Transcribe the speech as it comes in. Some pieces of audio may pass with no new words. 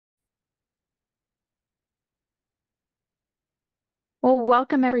Well,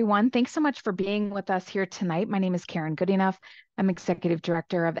 welcome everyone. Thanks so much for being with us here tonight. My name is Karen Goodenough. I'm Executive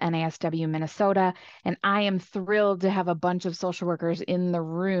Director of NASW Minnesota, and I am thrilled to have a bunch of social workers in the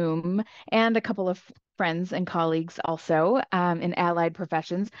room and a couple of friends and colleagues also in allied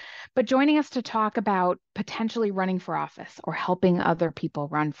professions, but joining us to talk about potentially running for office or helping other people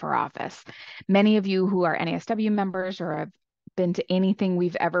run for office. Many of you who are NASW members or have been to anything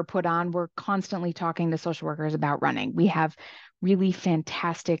we've ever put on, we're constantly talking to social workers about running. We have really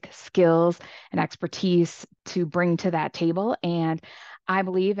fantastic skills and expertise to bring to that table. And I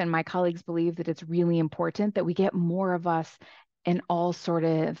believe, and my colleagues believe, that it's really important that we get more of us in all sort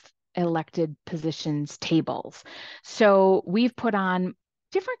of elected positions tables. So we've put on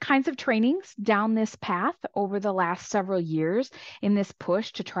different kinds of trainings down this path over the last several years in this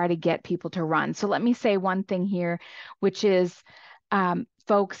push to try to get people to run. So let me say one thing here, which is,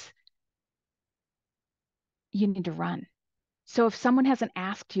 folks, you need to run. So if someone hasn't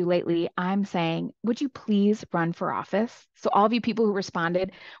asked you lately, I'm saying, would you please run for office? So all of you people who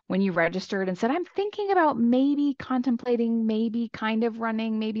responded when you registered and said, I'm thinking about maybe contemplating, maybe kind of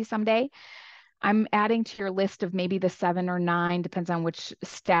running, maybe someday. I'm adding to your list of maybe the 7 or 9, depends on which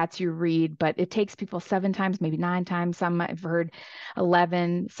stats you read, but it takes people 7 times, maybe 9 times. Some I've heard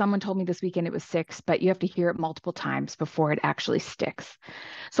 11. Someone told me this weekend it was 6, but you have to hear it multiple times before it actually sticks.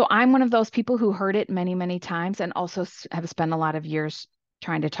 So I'm one of those people who heard it many, many times and also have spent a lot of years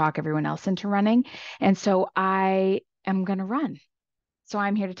trying to talk everyone else into running. And so I am going to run. So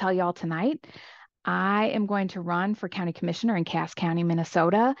I'm here to tell you all tonight. I am going to run for county commissioner in Cass County,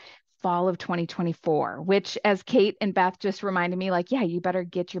 Minnesota, fall of 2024, which, as Kate and Beth just reminded me, like, yeah, you better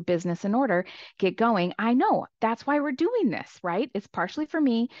get your business in order, get going. I know that's why we're doing this, right? It's partially for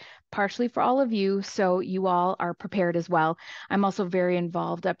me, partially for all of you, so you all are prepared as well. I'm also very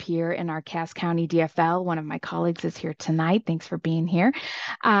involved up here in our Cass County DFL. One of my colleagues is here tonight. Thanks for being here.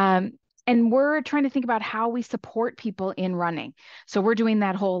 And we're trying to think about how we support people in running. So we're doing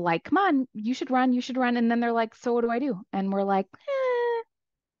that whole like, come on, you should run, you should run. And then they're like, so what do I do? And we're like,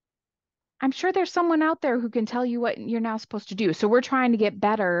 I'm sure there's someone out there who can tell you what you're now supposed to do. So we're trying to get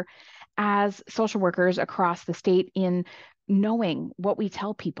better as social workers across the state in knowing what we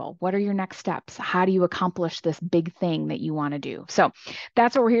tell people. What are your next steps? How do you accomplish this big thing that you want to do? So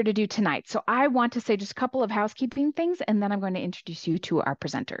that's what we're here to do tonight. So I want to say just a couple of housekeeping things, and then I'm going to introduce you to our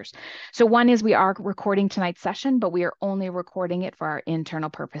presenters. So one is we are recording tonight's session, but we are only recording it for our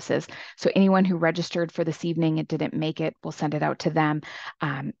internal purposes. So anyone who registered for this evening and didn't make it, we'll send it out to them.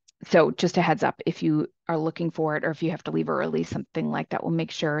 So just a heads up, if you are looking for it or if you have to leave early, something like that, we'll make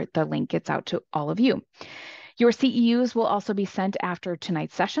sure the link gets out to all of you. Your CEUs will also be sent after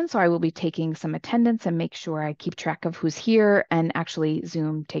tonight's session, so I will be taking some attendance and make sure I keep track of who's here, and actually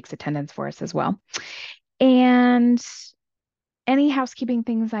Zoom takes attendance for us as well. And any housekeeping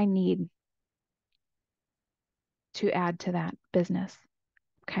things I need to add to that business.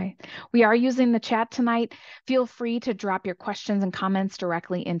 Okay, we are using the chat tonight. Feel free to drop your questions and comments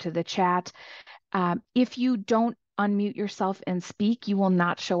directly into the chat. If you don't unmute yourself and speak, you will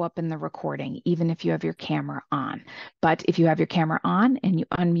not show up in the recording, even if you have your camera on. But if you have your camera on and you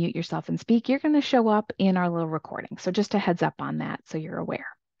unmute yourself and speak, you're going to show up in our little recording. So just a heads up on that so you're aware.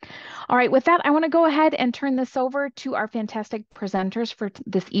 All right, with that, I want to go ahead and turn this over to our fantastic presenters for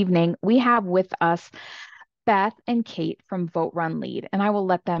this evening. We have with us Beth and Kate from Vote Run Lead, and I will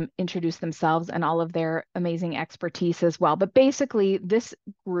let them introduce themselves and all of their amazing expertise as well. But basically, this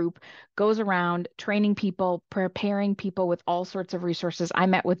group goes around training people, preparing people with all sorts of resources. I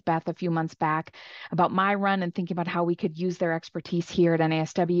met with Beth a few months back about my run and thinking about how we could use their expertise here at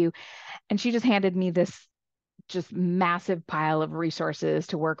NASW. And she just handed me this just massive pile of resources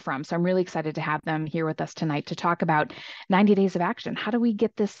to work from. So I'm really excited to have them here with us tonight to talk about 90 days of action. How do we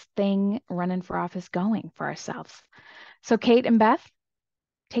get this thing running for office going for ourselves? So Kate and Beth,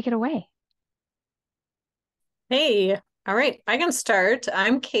 take it away. Hey, all right, I can start.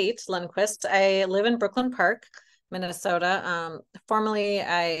 I'm Kate Lundquist. I live in Brooklyn Park, Minnesota. Formerly,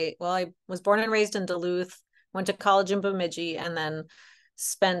 I was born and raised in Duluth, went to college in Bemidji, and then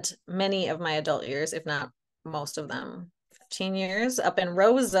spent many of my adult years, if not most of them, 15 years up in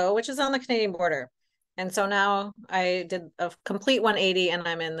Roseau, which is on the Canadian border. And so now I did a complete 180 and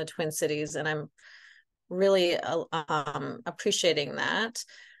I'm in the Twin Cities, and I'm really appreciating that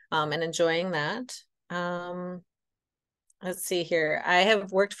and enjoying that. Let's see here. I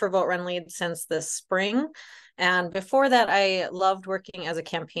have worked for Vote Run Lead since this spring. And before that, I loved working as a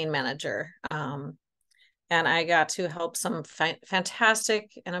campaign manager. And I got to help some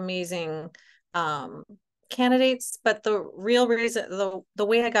fantastic and amazing candidates. But the real reason, the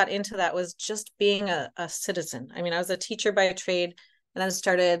way I got into that was just being a citizen. I mean, I was a teacher by trade, and then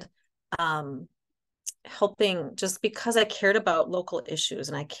started helping just because I cared about local issues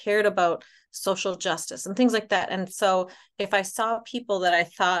and I cared about social justice and things like that. And so if I saw people that I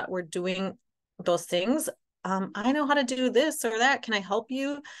thought were doing those things, I know how to do this or that. Can I help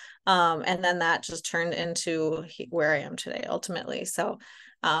you? And then that just turned into where I am today, ultimately. So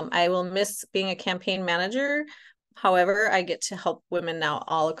I will miss being a campaign manager. However, I get to help women now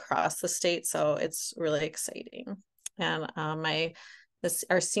all across the state. So it's really exciting. And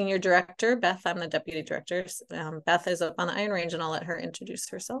our senior director, Beth, I'm the deputy director. Beth is up on the Iron Range, and I'll let her introduce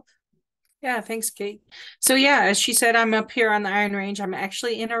herself. Yeah, thanks, Kate. So yeah, as she said, I'm up here on the Iron Range. I'm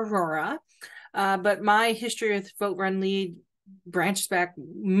actually in Aurora, but my history with Vote Run Lead branches back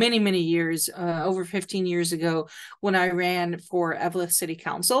many, many years, over 15 years ago when I ran for Evelyn City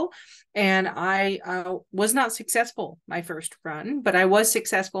Council. And I was not successful my first run, but I was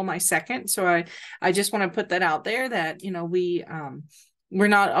successful my second. So I just want to put that out there that, we're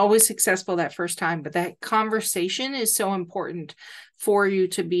not always successful that first time, but that conversation is so important for you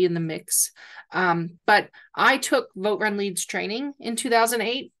to be in the mix. But I took Vote Run Leads training in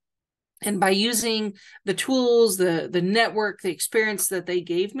 2008. And by using the tools, the network, the experience that they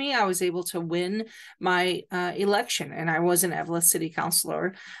gave me, I was able to win my election. And I was an Evelyn City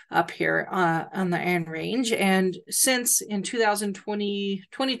Councilor up here on the Iron Range. And since in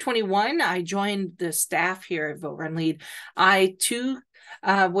 2021, I joined the staff here at Vote Run Lead. I too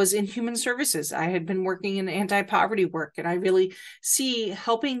was in human services. I had been working in anti-poverty work, and I really see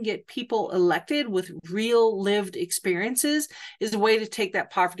helping get people elected with real lived experiences is a way to take that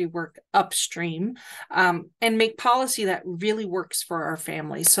poverty work upstream and make policy that really works for our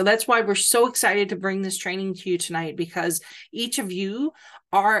families. So that's why we're so excited to bring this training to you tonight, because each of you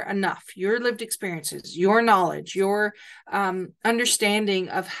are enough. Your lived experiences, your knowledge, your understanding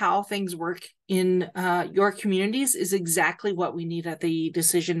of how things work in your communities is exactly what we need at the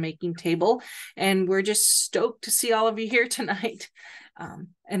decision-making table. And we're just stoked to see all of you here tonight.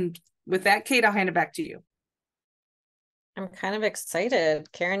 And with that, Kate, I'll hand it back to you. I'm kind of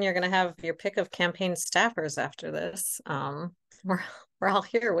excited. Karen, you're going to have your pick of campaign staffers after this. We're all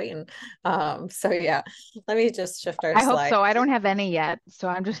here waiting. So yeah, let me just shift our I hope slide. so. I don't have any yet, so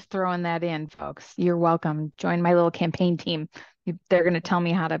I'm just throwing that in, folks. You're welcome. Join my little campaign team. They're going to tell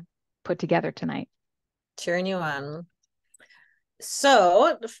me how to put together tonight. Cheering you on.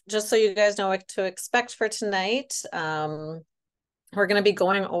 So just so you guys know what to expect for tonight, we're going to be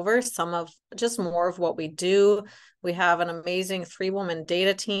going over some of just more of what we do. We have an amazing 3-woman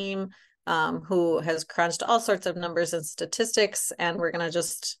data team who has crunched all sorts of numbers and statistics, and we're going to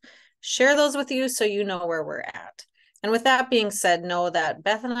just share those with you so you know where we're at. And with that being said, know that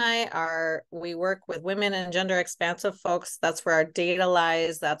Beth and we work with women and gender expansive folks. That's where our data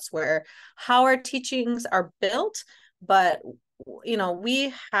lies. That's where how our teachings are built. But,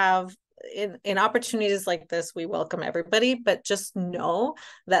 we have in opportunities like this, we welcome everybody, but just know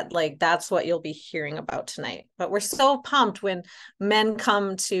that that's what you'll be hearing about tonight. But we're so pumped when men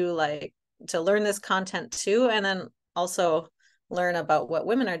come to learn this content too, and then also learn about what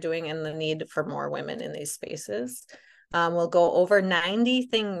women are doing and the need for more women in these spaces. We'll go over 90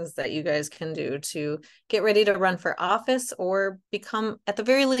 things that you guys can do to get ready to run for office or become, at the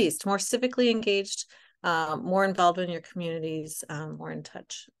very least, more civically engaged, more involved in your communities, more in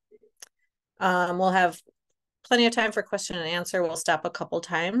touch. We'll have plenty of time for question and answer. We'll stop a couple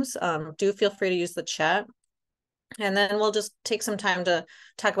times. Do feel free to use the chat. And then we'll just take some time to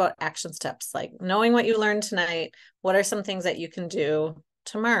talk about action steps, like knowing what you learned tonight. What are some things that you can do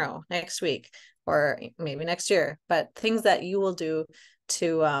tomorrow, next week, or maybe next year, but things that you will do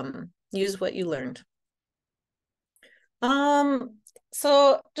to use what you learned.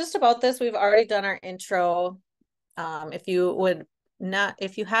 So just about this, we've already done our intro. If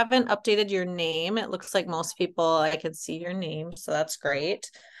you haven't updated your name, it looks like most people, I can see your name, so that's great.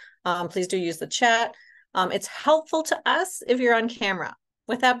 Please do use the chat. It's helpful to us if you're on camera.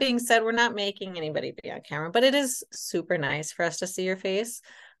 With that being said, we're not making anybody be on camera, but it is super nice for us to see your face.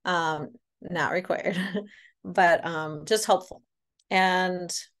 Not required, but just helpful.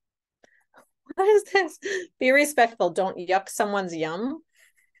 And what is this? Be respectful. Don't yuck someone's yum.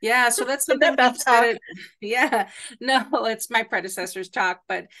 Yeah, so that's something we've said. Yeah, no, it's my predecessor's talk,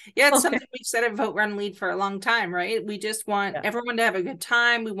 but yeah, it's something we've said at Vote Run Lead for a long time, right? We just want everyone to have a good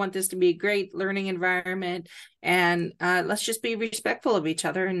time. We want this to be a great learning environment, and let's just be respectful of each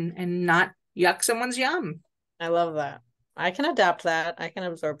other and not yuck someone's yum. I love that. I can adapt that. I can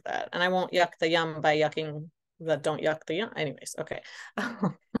absorb that, and I won't yuck the yum by yucking the don't yuck the yum. Anyways, okay.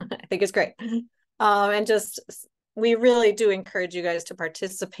 I think it's great. And just we really do encourage you guys to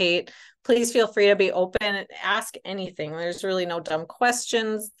participate. Please feel free to be open, ask anything. There's really no dumb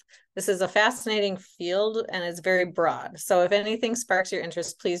questions. This is a fascinating field and it's very broad. So if anything sparks your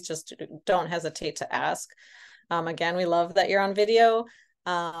interest, please just don't hesitate to ask. Again, we love that you're on video.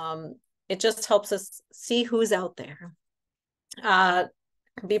 It just helps us see who's out there.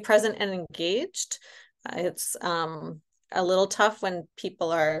 Be present and engaged. It's a little tough when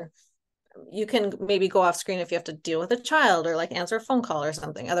people are, you can maybe go off screen if you have to deal with a child or like answer a phone call or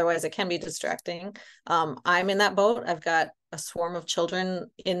something. Otherwise, it can be distracting. I'm in that boat. I've got a swarm of children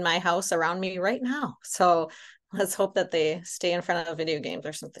in my house around me right now. So let's hope that they stay in front of video games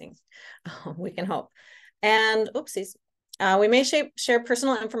or something. We can hope. And oopsies. We may share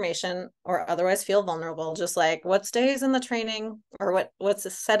personal information or otherwise feel vulnerable, just like what stays in the training or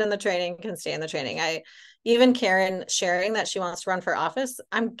what's said in the training can stay in the training. Even Karen sharing that she wants to run for office,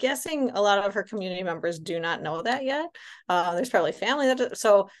 I'm guessing a lot of her community members do not know that yet. There's probably family that,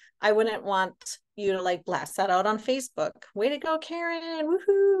 so I wouldn't want you to like blast that out on Facebook. Way to go, Karen,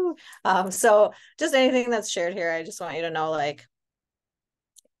 woohoo. So just anything that's shared here, I just want you to know like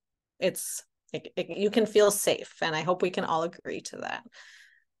you can feel safe, and I hope we can all agree to that.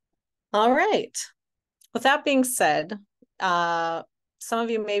 All right. With that being said, some of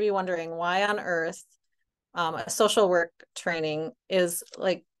you may be wondering why on earth a social work training is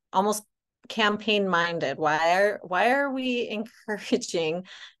like almost campaign minded. Why are we encouraging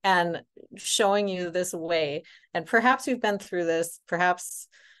and showing you this way? And perhaps you've been through this, perhaps,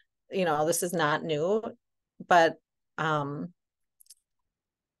 this is not new, but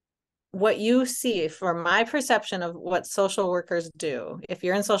what you see from my perception of what social workers do, if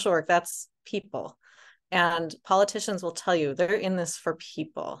you're in social work, that's people. And politicians will tell you they're in this for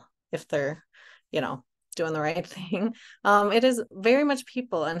people if they're, doing the right thing. It is very much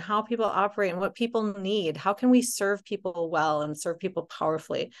people and how people operate and what people need. How can we serve people well and serve people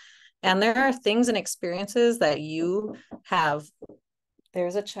powerfully? And there are things and experiences that you have.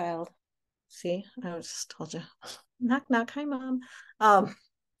 There's a child. See, I just told you. Knock, knock. Hi, Mom.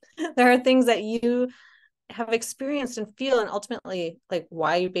 There are things that you have experienced and feel, and ultimately like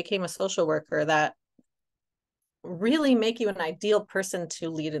why you became a social worker that really make you an ideal person to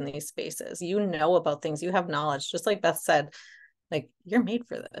lead in these spaces. You know about things, you have knowledge, just like Beth said, like you're made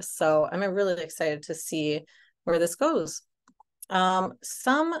for this. So I'm really excited to see where this goes.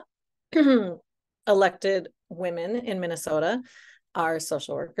 Some elected women in Minnesota are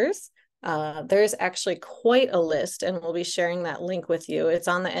social workers. There's actually quite a list, and we'll be sharing that link with you. It's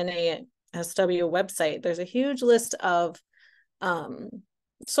on the NASW website. There's a huge list of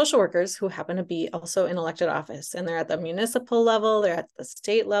social workers who happen to be also in elected office, and they're at the municipal level, they're at the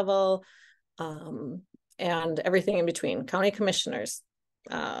state level, and everything in between. County commissioners,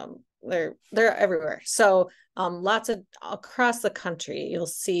 they're everywhere. So lots of across the country, you'll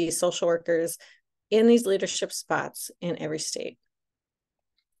see social workers in these leadership spots in every state.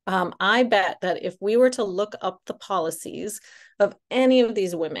 I bet that if we were to look up the policies of any of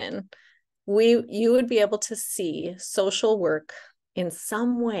these women, you would be able to see social work in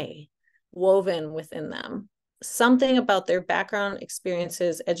some way woven within them. Something about their background,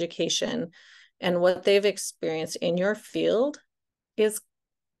 experiences, education, and what they've experienced in your field is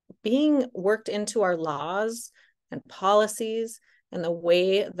being worked into our laws and policies and the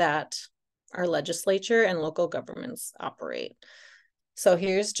way that our legislature and local governments operate. So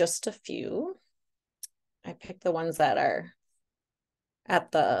here's just a few. I picked the ones that are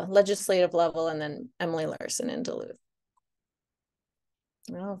at the legislative level, and then Emily Larson in Duluth.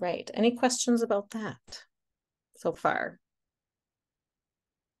 All right. Any questions about that so far?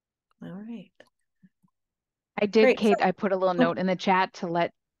 All right. I did, Great. Kate. I put a little note in the chat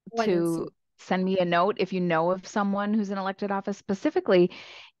to send me a note if you know of someone who's in elected office, specifically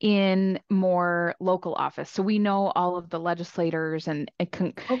in more local office. So we know all of the legislators and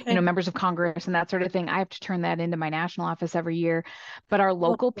members of Congress and that sort of thing. I have to turn that into my national office every year. But our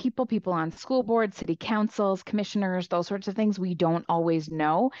local people on school boards, city councils, commissioners, those sorts of things, we don't always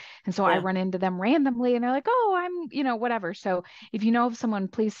know. And so I run into them randomly and they're like, oh, I'm, whatever. So if you know of someone,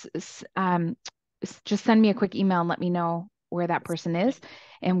 please just send me a quick email and let me know where that person is.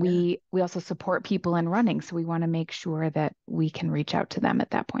 And we also support people in running. So we want to make sure that we can reach out to them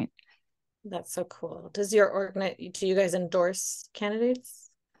at that point. That's so cool. Do you guys endorse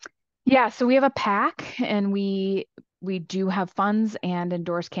candidates? Yeah, so we have a PAC and we do have funds and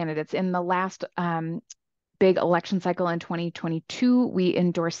endorse candidates. In the last big election cycle in 2022, we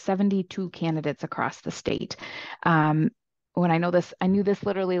endorsed 72 candidates across the state. When I knew this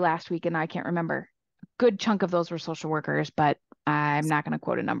literally last week and I can't remember. A good chunk of those were social workers, but I'm not going to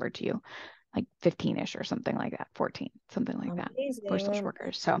quote a number to you. like 15-ish or something like that, 14, something like that for social Amazing.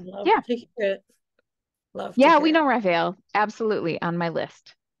 workers. So Love yeah. to hear it. Love to Yeah, we hear know it. Raphael. Absolutely on my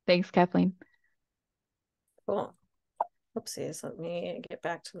list. Thanks, Kathleen. Cool. Oopsies, let me get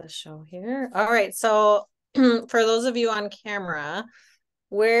back to the show here. All right, so for those of you on camera,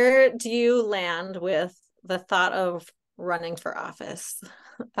 where do you land with the thought of running for office?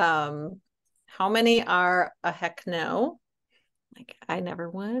 How many are a heck no? Like, I never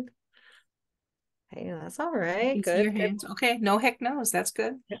would. Hey, that's all right. You see Good, your good. hands. Okay, no heck knows. That's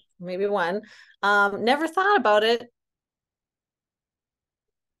good. Maybe one. Never thought about it.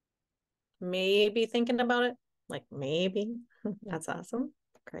 Maybe thinking about it. Like maybe. That's awesome.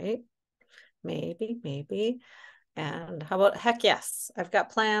 Great. Maybe, maybe. And how about heck yes? I've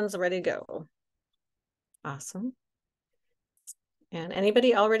got plans ready to go. Awesome. And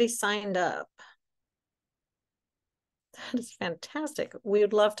anybody already signed up? That is fantastic. We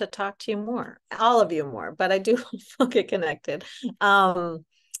would love to talk to you more, all of you more, but I do get connected.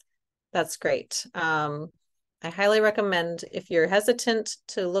 That's great. I highly recommend if you're hesitant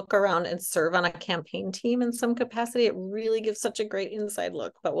to look around and serve on a campaign team in some capacity, it really gives such a great inside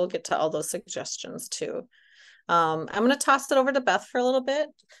look, but we'll get to all those suggestions too. I'm going to toss it over to Beth for a little bit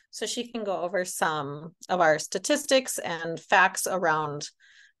so she can go over some of our statistics and facts around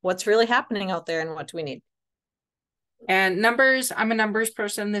what's really happening out there and what do we need. And numbers, I'm a numbers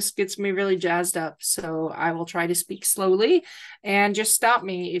person. This gets me really jazzed up. So I will try to speak slowly and just stop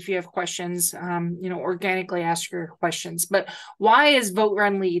me if you have questions, organically ask your questions. But why is Vote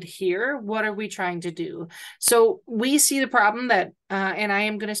Run Lead here? What are we trying to do? So we see the problem that, and I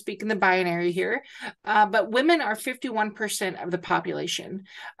am going to speak in the binary here, but women are 51% of the population.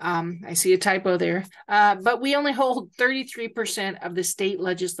 I see a typo there, but we only hold 33% of the state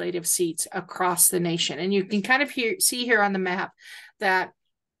legislative seats across the nation. And you can kind of see here on the map that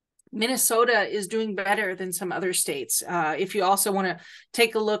Minnesota is doing better than some other states. If you also want to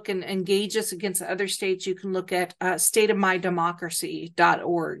take a look and gauge us against other states, you can look at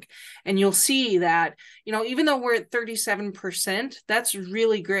stateofmydemocracy.org. And you'll see that, even though we're at 37%, that's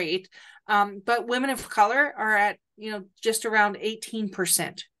really great. But women of color are at, just around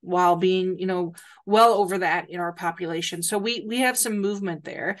 18%, while being, well over that in our population. So we have some movement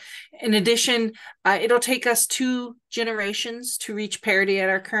there. In addition, it'll take us 2 generations to reach parity at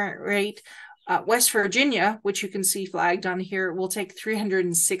our current rate. West Virginia, which you can see flagged on here, will take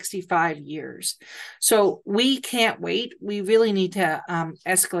 365 years. So we can't wait. We really need to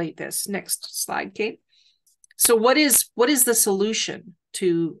escalate this. Next slide, Kate. So what is the solution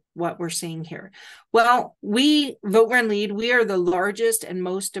to what we're seeing here? Well, we, Vote Run Lead, we are the largest and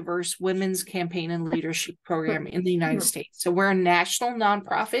most diverse women's campaign and leadership program in the United States. So we're a national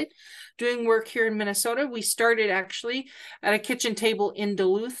nonprofit doing work here in Minnesota. We started actually at a kitchen table in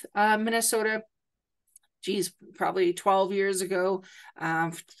Duluth, Minnesota, probably 12 years ago,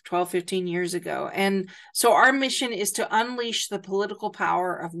 12, 15 years ago. And so our mission is to unleash the political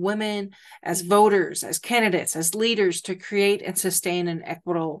power of women as voters, as candidates, as leaders to create and sustain an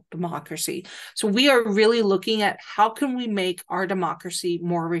equitable democracy. So we are really looking at how can we make our democracy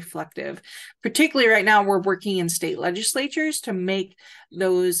more reflective. Particularly right now, we're working in state legislatures to make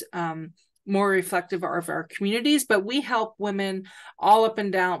those more reflective of our communities, but we help women all up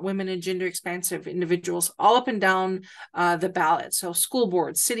and down, women and gender expansive individuals all up and down the ballot. So school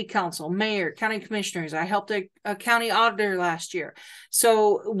boards, city council, mayor, county commissioners. I helped a county auditor last year.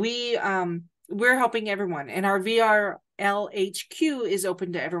 So we're helping everyone, and our VRLHQ is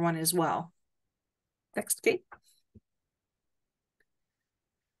open to everyone as well. Next, Kate.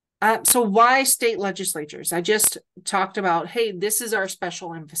 So why state legislatures? I just talked about, hey, this is our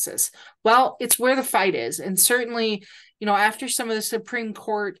special emphasis. Well, it's where the fight is. And certainly, after some of the Supreme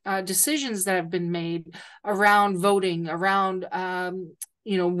Court decisions that have been made around voting, around,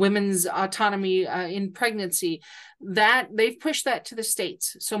 women's autonomy in pregnancy, that they've pushed that to the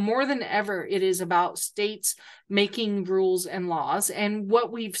states. So more than ever, it is about states making rules and laws. And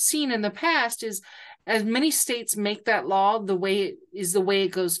what we've seen in the past is, as many states make that law, the way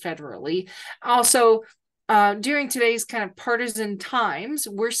it goes federally. Also, during today's kind of partisan times,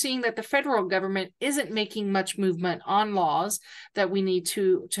 we're seeing that the federal government isn't making much movement on laws that we need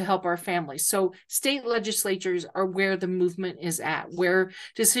to help our families. So state legislatures are where the movement is at, where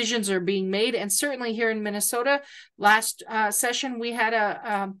decisions are being made. And certainly here in Minnesota, last session, we had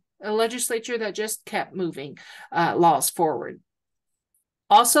a legislature that just kept moving laws forward.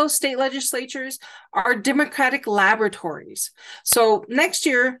 Also, state legislatures are democratic laboratories. So next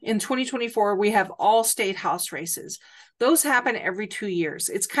year in 2024, we have all state house races. Those happen every 2 years.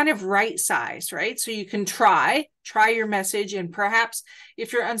 It's kind of right size, right? So you can try your message, and perhaps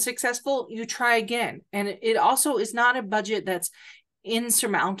if you're unsuccessful, you try again. And it also is not a budget that's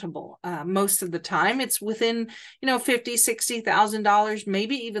insurmountable. Most of the time it's within, $50,000-$60,000,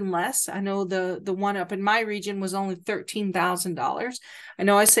 maybe even less. I know the one up in my region was only $13,000. I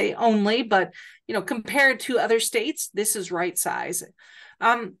know I say only, but compared to other states, this is right size.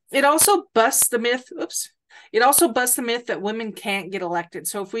 It also busts the myth. It also busts the myth that women can't get elected.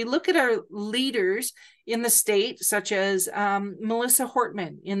 So if we look at our leaders in the state, such as Melissa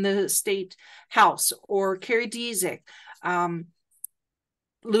Hortman in the state house, or Carrie Diesick,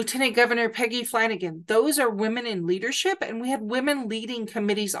 Lieutenant Governor Peggy Flanagan, those are women in leadership, and we had women leading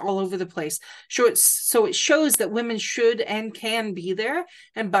committees all over the place. So it shows that women should and can be there,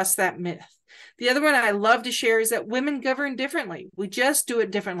 and bust that myth. The other one I love to share is that women govern differently. We just do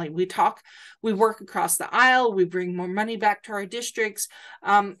it differently. We talk, we work across the aisle, we bring more money back to our districts.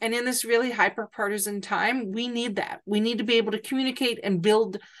 And in this really hyper-partisan time, we need that. We need to be able to communicate and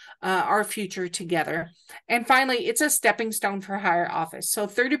build our future together. And finally, it's a stepping stone for higher office. So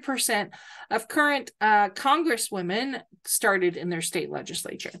 30% of current congresswomen started in their state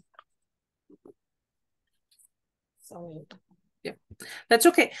legislature. So yeah, that's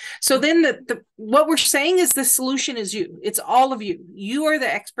okay. So then what we're saying is the solution is you. It's all of you. You are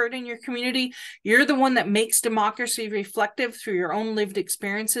the expert in your community. You're the one that makes democracy reflective through your own lived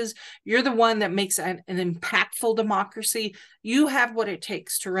experiences. You're the one that makes an impactful democracy. You have what it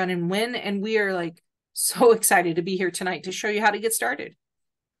takes to run and win. And we are so excited to be here tonight to show you how to get started.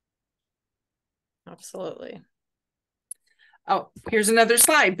 Absolutely. Oh, here's another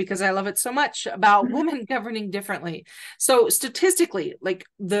slide because I love it so much about women governing differently. So statistically,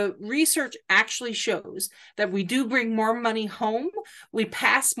 the research actually shows that we do bring more money home, we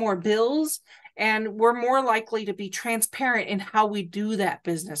pass more bills, and we're more likely to be transparent in how we do that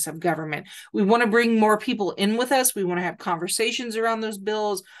business of government. We want to bring more people in with us. We want to have conversations around those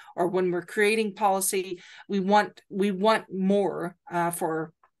bills, or when we're creating policy, we want more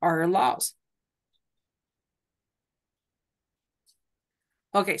for our laws.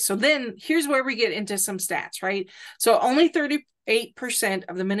 Okay, so then here's where we get into some stats, right? So only 38%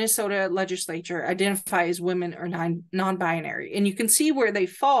 of the Minnesota legislature identify as women or non-binary. And you can see where they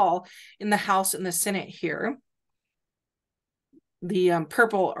fall in the House and the Senate here. The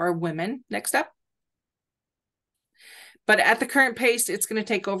purple are women. Next up. But at the current pace, it's going to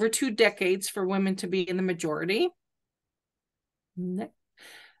take over 2 decades for women to be in the majority. Next.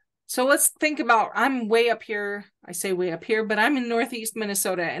 So let's think about, I'm way up here. I say way up here, but I'm in Northeast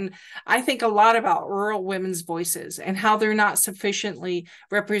Minnesota. And I think a lot about rural women's voices and how they're not sufficiently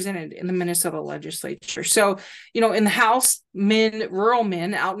represented in the Minnesota legislature. So, in the House, rural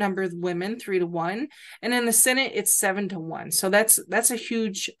men outnumber women 3-1. And in the Senate, it's 7-1. So that's a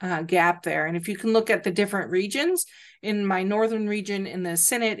huge gap there. And if you can look at the different regions, in my northern region, in the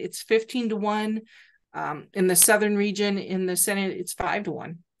Senate, it's 15-1. In the southern region, in the Senate, it's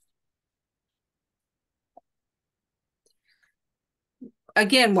 5-1.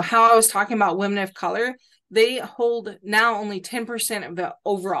 Again, how I was talking about women of color, they hold now only 10% of the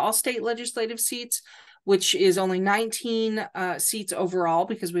overall state legislative seats, which is only 19 seats overall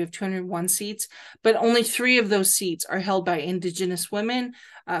because we have 201 seats, but only 3 of those seats are held by Indigenous women,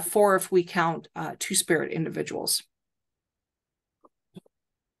 4 if we count Two-Spirit individuals.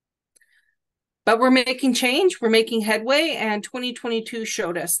 But we're making change, we're making headway, and 2022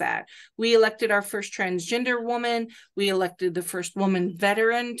 showed us that. We elected our first transgender woman, we elected the first woman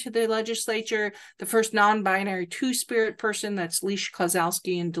veteran to the legislature, the first non-binary Two-Spirit person, that's Leisha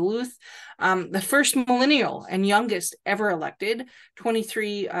Kozlowski in Duluth, the first millennial and youngest ever elected,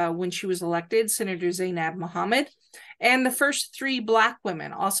 23 when she was elected, Senator Zainab Mohammed, and the first 3 Black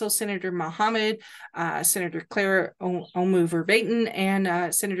women, also Senator Mohammed, Senator Clara Omu Verbatim,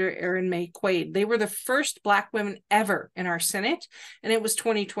 and Senator Erin May Quaid. They were the first Black women ever in our Senate, and it was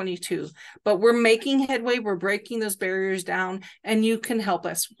 2022. But we're making headway, we're breaking those barriers down, and you can help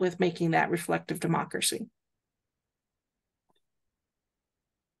us with making that reflective democracy.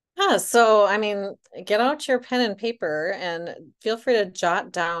 Yeah, so get out your pen and paper and feel free to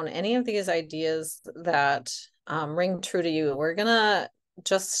jot down any of these ideas that ring true to you. We're gonna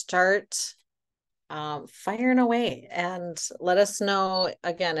just start firing away, and let us know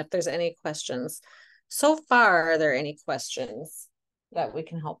again if there's any questions. So far, are there any questions that we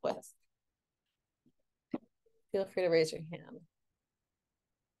can help with? Feel free to raise your hand.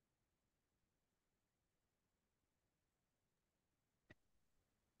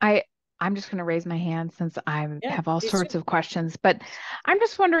 I'm just going to raise my hand since I Yeah, have all please do. sorts of questions, but I'm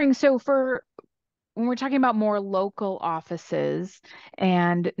just wondering, so for when we're talking about more local offices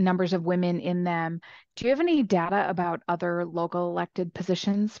and numbers of women in them, do you have any data about other local elected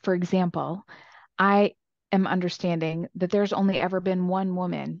positions? For example, I am understanding that there's only ever been one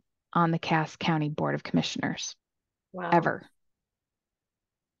woman on the Cass County Board of Commissioners, Wow. ever.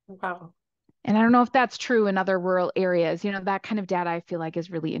 Wow. And I don't know if that's true in other rural areas. That kind of data I feel like is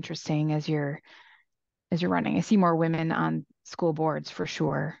really interesting as you're running. I see more women on school boards for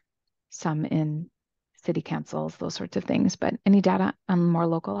sure, some in city councils, those sorts of things. But any data on more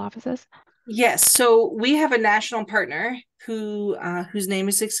local offices? Yes, so we have a national partner whose name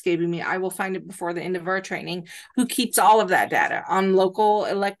is escaping me. I will find it before the end of our training, who keeps all of that data on local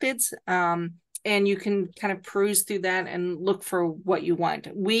electeds. And you can kind of peruse through that and look for what you want.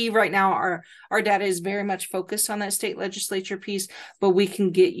 We right now our data is very much focused on that state legislature piece, but we can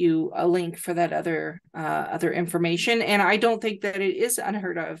get you a link for that other information. And I don't think that it is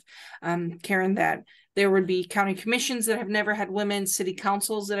unheard of, Karen, that there would be county commissions that have never had women, city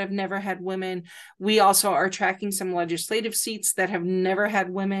councils that have never had women. We also are tracking some legislative seats that have never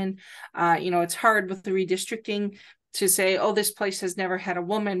had women. It's hard with the redistricting to say, oh, this place has never had a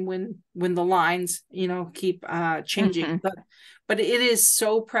woman when the lines, keep changing. Hmm. But it is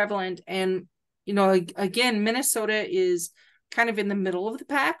so prevalent. And, again, Minnesota is kind of in the middle of the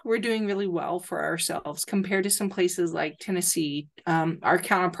pack. We're doing really well for ourselves compared to some places like Tennessee, our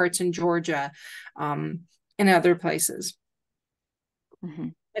counterparts in Georgia, and other places. Hmm.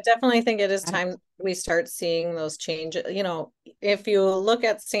 I definitely think it is Got it. time we start seeing those changes. If you look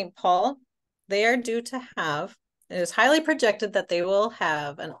at St. Paul, they are due to have, it is highly projected that they will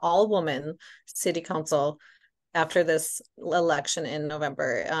have an all-woman city council after this election in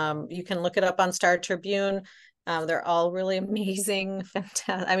November. You can look it up on Star Tribune. They're all really amazing,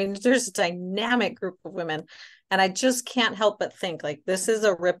 fantastic. I mean, there's a dynamic group of women, and I just can't help but think like this is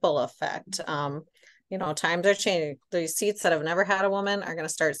a ripple effect. Times are changing. These seats that have never had a woman are going to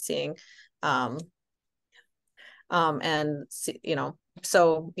start seeing, and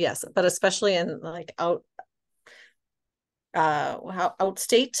so yes, but especially in like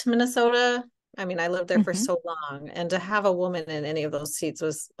outstate Minnesota. I mean, I lived there for Hmm. so long, and to have a woman in any of those seats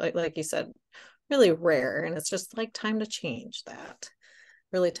was like you said, really rare. And it's just like time to change that.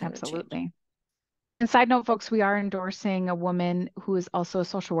 Really time to change. Absolutely. And side note, folks, we are endorsing a woman who is also a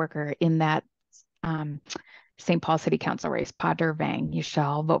social worker in that um, St. Paul City Council race, Potter Vang. You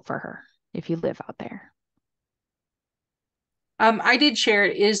shall vote for her if you live out there. I did share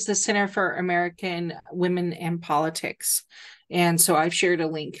it is the Center for American Women and Politics. And so I've shared a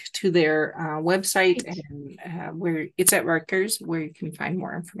link to their website Great. and where it's at Rutgers, where you can find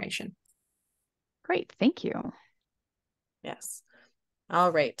more information. Great. Thank you. Yes.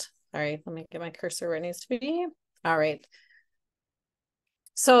 All right. All right. Let me get my cursor where it needs to be. All right.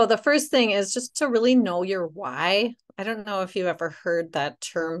 So the first thing is just to really know your why. I don't know if you've ever heard that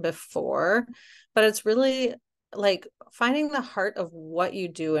term before, but it's really like finding the heart of what you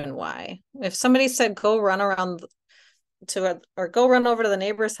do and why. If somebody said go run around or go run over to the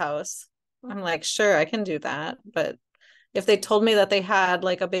neighbor's house, I'm like, sure, I can do that. But if they told me that they had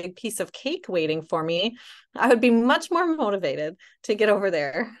like a big piece of cake waiting for me, I would be much more motivated to get over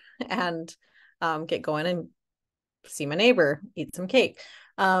there and get going and see my neighbor, eat some cake.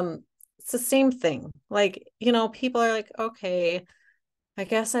 It's the same thing. Like, people are like, okay, I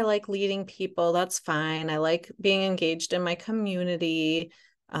guess I like leading people. That's fine. I like being engaged in my community.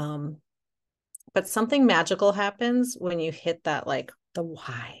 But something magical happens when you hit that, like the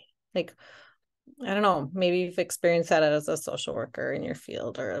why. Like, I don't know, maybe you've experienced that as a social worker in your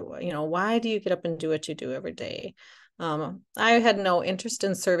field, or, why do you get up and do what you do every day? I had no interest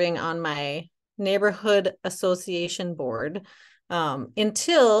in serving on my neighborhood association board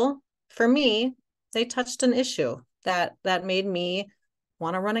until, for me, they touched an issue that made me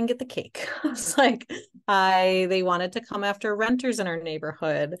want to run and get the cake. It's like they wanted to come after renters in our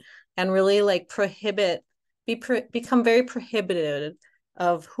neighborhood and really like become very prohibited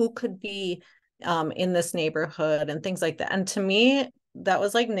of who could be in this neighborhood and things like that. And to me, that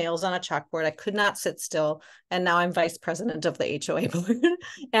was like nails on a chalkboard. I could not sit still. And now I'm vice president of the HOA board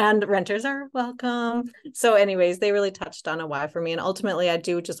and renters are welcome. So anyways, they really touched on a why for me. And ultimately, I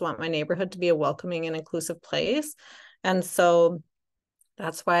do just want my neighborhood to be a welcoming and inclusive place. And so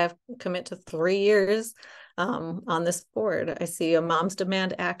that's why I've commit to 3 years on this board. I see a Moms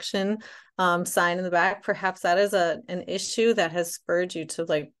Demand Action sign in the back. Perhaps that is an issue that has spurred you to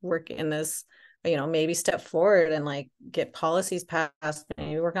like work in this, maybe step forward and like get policies passed,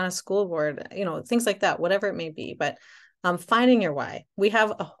 maybe work on a school board, things like that, whatever it may be. But Finding your why. We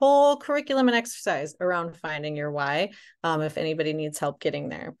have a whole curriculum and exercise around finding your why, if anybody needs help getting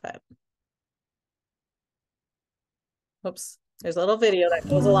there. But oops, there's a little video that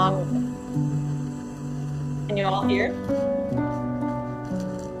goes along with it. Can you all hear?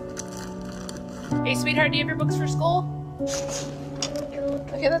 Hey, sweetheart, do you have your books for school?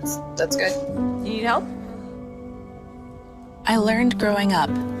 Okay, that's good. You need help? I learned growing up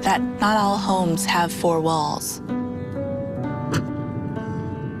that not all homes have four walls.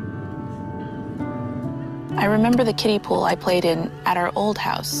 I remember the kiddie pool I played in at our old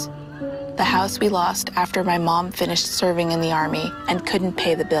house, the house we lost after my mom finished serving in the Army and couldn't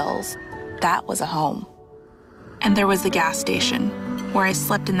pay the bills. That was a home. And there was the gas station, where I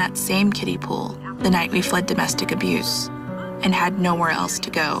slept in that same kiddie pool the night we fled domestic abuse and had nowhere else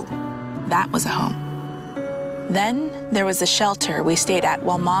to go. That was a home. Then there was the shelter we stayed at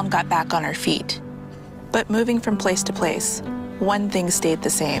while Mom got back on her feet. But moving from place to place, one thing stayed the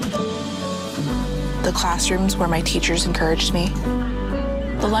same. The classrooms where my teachers encouraged me.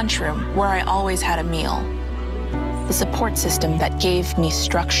 The lunchroom where I always had a meal. The support system that gave me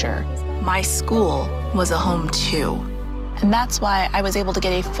structure. My school was a home too. And that's why I was able to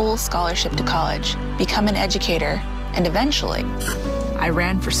get a full scholarship to college, become an educator, and eventually, I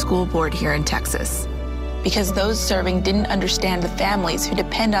ran for school board here in Texas. Because those serving didn't understand the families who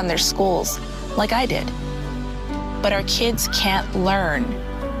depend on their schools like I did. But our kids can't learn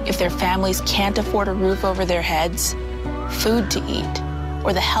if their families can't afford a roof over their heads, food to eat,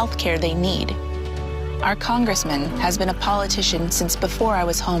 or the health care they need. Our congressman has been a politician since before I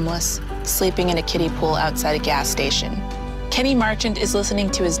was homeless, sleeping in a kiddie pool outside a gas station. Kenny Marchant is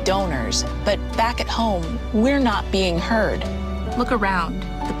listening to his donors, but back at home, we're not being heard. Look around,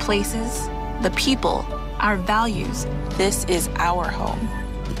 the places, the people, our values. This is our home,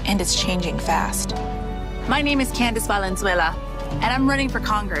 and it's changing fast. My name is Candace Valenzuela, and I'm running for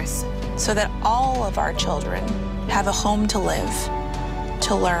Congress so that all of our children have a home to live,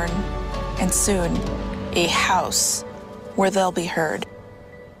 to learn, and soon, a house where they'll be heard.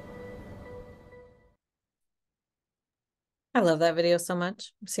 I love that video so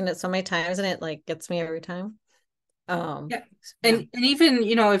much. I've seen it so many times and it like gets me every time. Yeah. And even,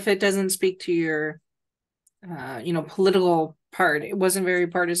 if it doesn't speak to your political part, it wasn't very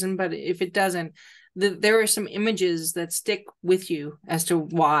partisan, but if it doesn't, there are some images that stick with you as to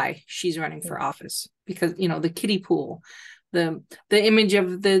why she's running for office. Because, the kiddie pool, the image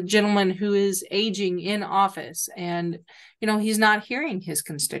of the gentleman who is aging in office and, he's not hearing his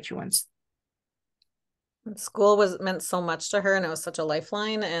constituents. School meant so much to her and it was such a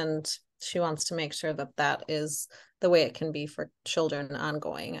lifeline, and she wants to make sure that that is the way it can be for children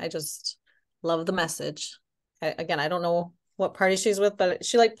ongoing. I just love the message. I don't know what party she's with, but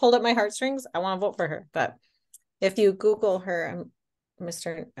she like pulled at my heartstrings. I want to vote for her. But if you Google her,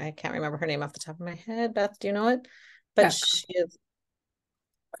 I can't remember her name off the top of my head. Beth, do you know it? But yeah. She is.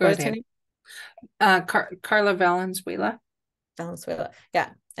 What is her name? Carla Valenzuela. Valenzuela. Yeah.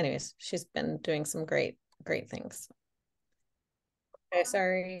 Anyways, she's been doing some great things. Okay,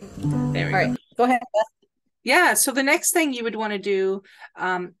 sorry. All right, go ahead, Beth. Yeah, so the next thing you would want to do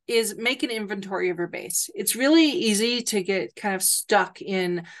is make an inventory of your base. It's really easy to get kind of stuck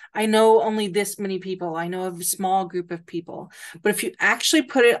in, I know only this many people, I know a small group of people. But if you actually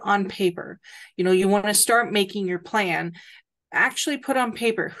put it on paper, you want to start making your plan, actually put on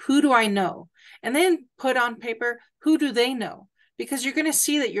paper, who do I know? And then put on paper, who do they know? Because you're going to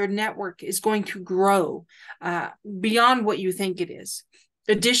see that your network is going to grow beyond what you think it is.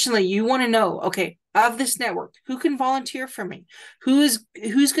 Additionally, you want to know, okay, of this network, who can volunteer for me? Who's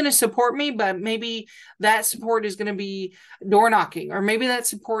going to support me, but maybe that support is going to be door knocking, or maybe that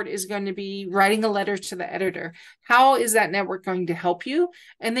support is going to be writing a letter to the editor. How is that network going to help you?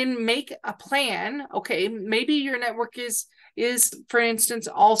 And then make a plan. Okay, maybe your network is, for instance,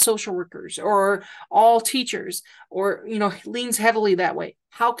 all social workers or all teachers, or, leans heavily that way.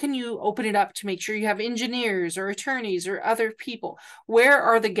 How can you open it up to make sure you have engineers or attorneys or other people? Where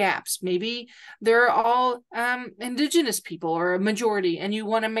are the gaps? Maybe they're all indigenous people or a majority, and you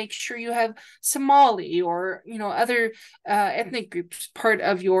want to make sure you have Somali or, other ethnic groups part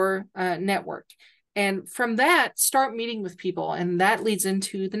of your network. And from that, start meeting with people. And that leads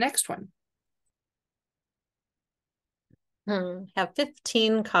into the next one. Have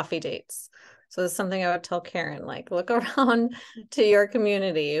 15 coffee dates. So this is something I would tell Karen, like, look around to your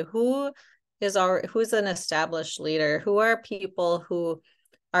community. Who's an established leader? Who are people who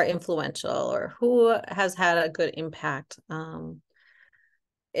are influential or who has had a good impact?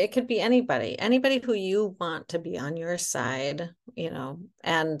 it could be anybody who you want to be on your side, you know,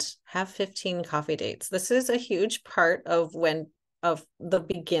 and have 15 coffee dates. This is a huge part of the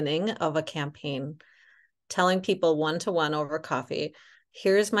beginning of a campaign, telling people one-to-one over coffee,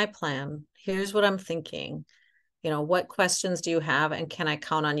 here's my plan, here's what I'm thinking, you know, what questions do you have, and can I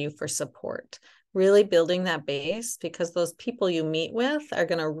count on you for support? Really building that base, because those people you meet with are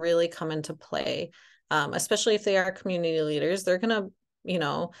going to really come into play, especially if they are community leaders. They're going to, you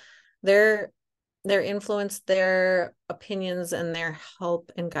know, their influence, their opinions, and their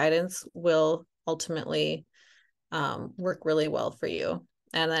help and guidance will ultimately work really well for you.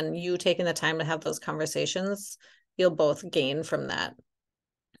 And then you taking the time to have those conversations, you'll both gain from that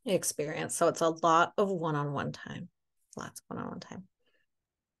experience. So it's a lot of one-on-one time, lots of one-on-one time.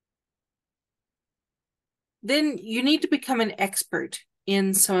 Then you need to become an expert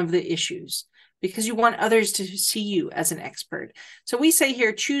in some of the issues, because you want others to see you as an expert. So we say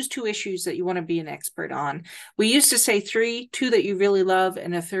here, choose 2 issues that you want to be an expert on. We used to say 3, 2 that you really love,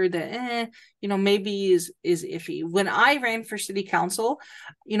 and a third that, you know, maybe is iffy. When I ran for city council,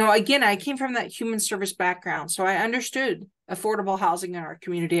 you know, again, I came from that human service background. So I understood affordable housing in our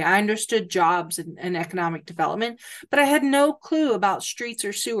community. I understood jobs and economic development, but I had no clue about streets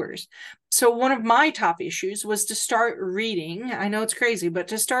or sewers. So one of my top issues was to start reading. I know it's crazy, but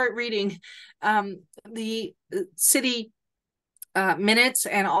to start reading the city minutes,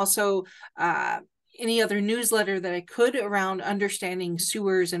 and also any other newsletter that I could around understanding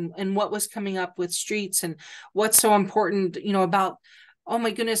sewers and what was coming up with streets, and what's so important, you know, about, oh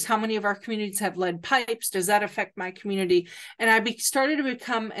my goodness, how many of our communities have lead pipes? Does that affect my community? And I started to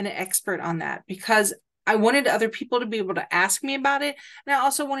become an expert on that, because I wanted other people to be able to ask me about it. And I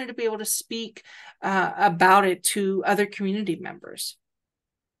also wanted to be able to speak about it to other community members.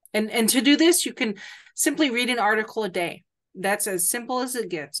 And to do this, you can simply read an article a day. That's as simple as it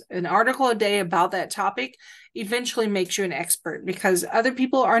gets. An article a day about that topic eventually makes you an expert, because other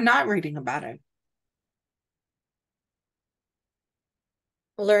people are not reading about it.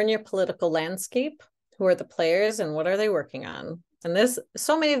 Learn your political landscape. Who are the players and what are they working on? And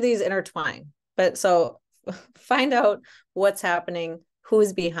so many of these intertwine. But so find out what's happening,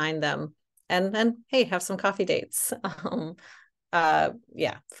 who's behind them, and then, hey, have some coffee dates.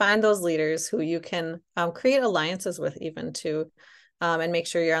 Find those leaders who you can create alliances with, even too, and make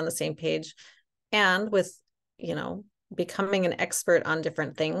sure you're on the same page. And with, you know, becoming an expert on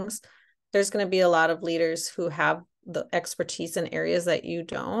different things, there's going to be a lot of leaders who have the expertise in areas that you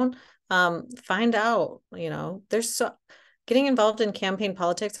don't. Find out, you know, getting involved in campaign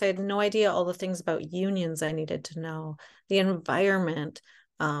politics, I had no idea all the things about unions I needed to know, the environment.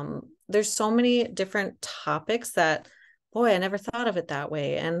 There's so many different topics that, boy, I never thought of it that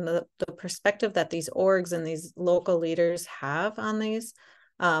way. And the perspective that these orgs and these local leaders have on these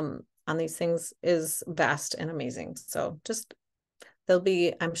things is vast and amazing. So they'll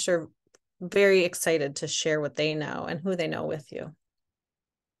be, I'm sure, very excited to share what they know and who they know with you.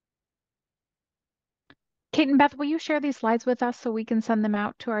 Kate and Beth, will you share these slides with us so we can send them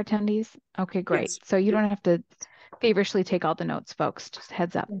out to our attendees? Okay, great. Yes. So you don't have to feverishly take all the notes, folks. Just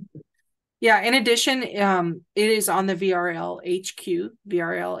heads up. Yeah, in addition, it is on the VRL HQ,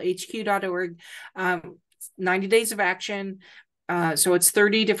 vrlhq.org, 90 days of action. So it's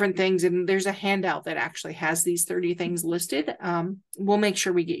 30 different things, and there's a handout that actually has these 30 things listed. We'll make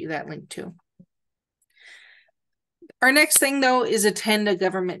sure we get you that link too. Our next thing, though, is attend a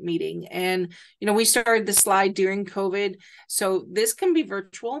government meeting. And, you know, we started the slide during COVID. So this can be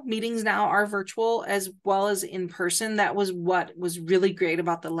virtual. Meetings now are virtual as well as in person. That was what was really great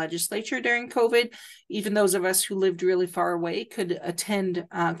about the legislature during COVID. Even those of us who lived really far away could attend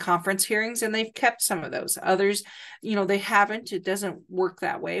conference hearings, and they've kept some of those. Others, you know, they haven't. It doesn't work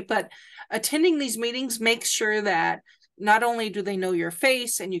that way. But attending these meetings makes sure that not only do they know your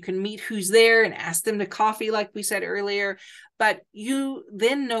face and you can meet who's there and ask them to coffee, like we said earlier, but you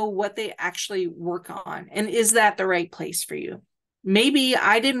then know what they actually work on. And is that the right place for you? Maybe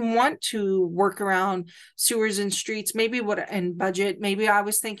I didn't want to work around sewers and streets, and budget. Maybe I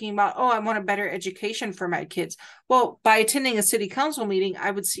was thinking about, I want a better education for my kids. Well, by attending a city council meeting,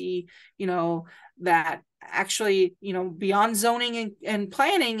 I would see, you know, that actually, you know, beyond zoning and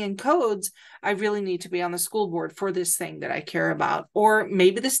planning and codes, I really need to be on the school board for this thing that I care about. Or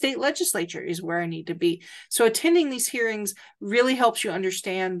maybe the state legislature is where I need to be. So attending these hearings really helps you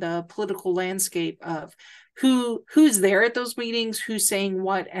understand the political landscape of who's there at those meetings, who's saying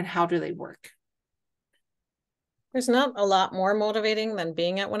what, and how do they work. There's not a lot more motivating than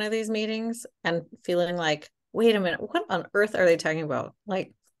being at one of these meetings and feeling like, wait a minute, what on earth are they talking about?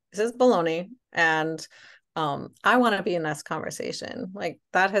 Like, this is baloney, and I want to be in this conversation. Like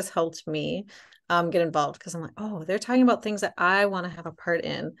that has helped me get involved, because I'm like, oh, they're talking about things that I want to have a part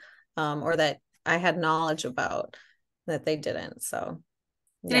in, or that I had knowledge about that they didn't. So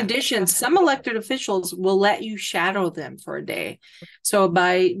in yeah. addition, some elected officials will let you shadow them for a day. So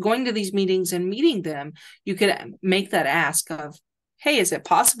by going to these meetings and meeting them, you could make that ask of, hey, is it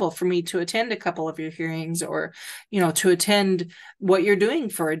possible for me to attend a couple of your hearings, or, to attend what you're doing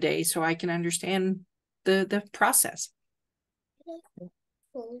for a day so I can understand the process.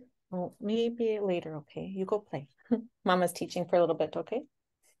 Well, maybe later, okay? You go play. Mama's teaching for a little bit, okay?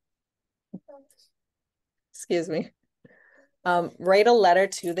 Excuse me. Write a letter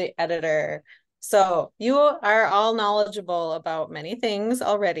to the editor. So you are all knowledgeable about many things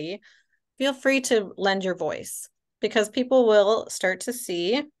already. Feel free to lend your voice, because people will start to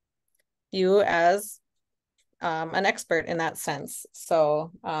see you as an expert in that sense.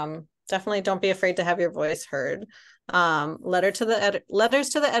 So definitely don't be afraid to have your voice heard. Letters to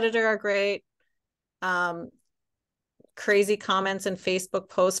the editor are great. Crazy comments and Facebook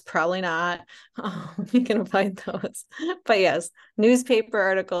posts, probably not. You can avoid those. But yes, newspaper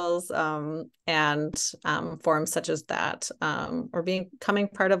articles and forums such as that, or becoming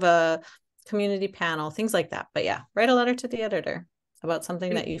part of a community panel, things like that. But yeah, write a letter to the editor about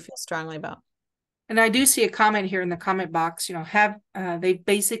something that you feel strongly about. And I do see a comment here in the comment box, they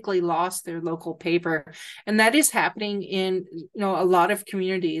basically lost their local paper. And that is happening in, a lot of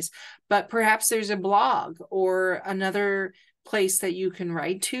communities, but perhaps there's a blog or another place that you can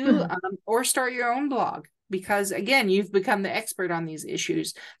write to, or start your own blog, because again, you've become the expert on these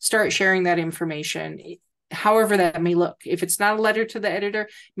issues. Start sharing that information, however that may look. If it's not a letter to the editor,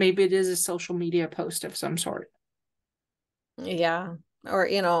 maybe it is a social media post of some sort. Yeah. Or,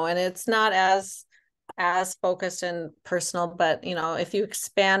 and it's not as focused and personal, but if you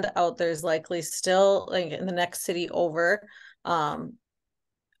expand out, there's likely still, like in the next city over,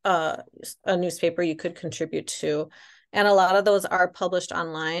 a newspaper you could contribute to, and a lot of those are published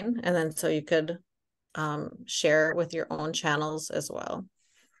online, and then so you could share with your own channels as well.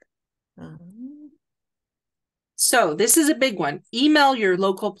 So this is a big one. Email your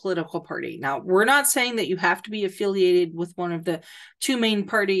local political party. Now, we're not saying that you have to be affiliated with one of the two main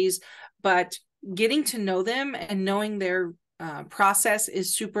parties, but getting to know them and knowing their process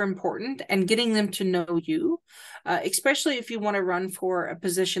is super important, and getting them to know you, especially if you want to run for a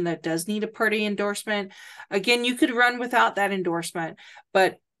position that does need a party endorsement. Again, you could run without that endorsement,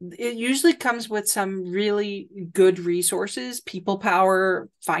 but it usually comes with some really good resources, people power,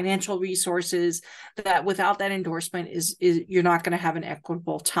 financial resources, that without that endorsement is you're not going to have an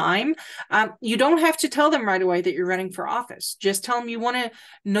equitable time. You don't have to tell them right away that you're running for office. Just tell them you want to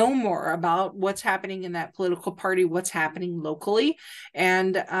know more about what's happening in that political party, what's happening locally,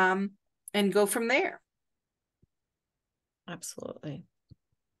 and go from there. Absolutely.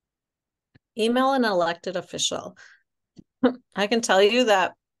 Email an elected official. I can tell you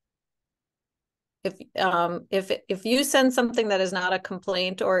that if you send something that is not a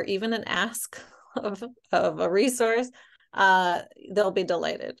complaint or even an ask of a resource, they'll be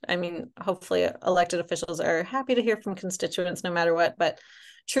delighted. I mean, hopefully elected officials are happy to hear from constituents no matter what, but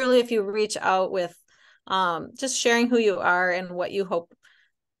truly, if you reach out with just sharing who you are and what you hope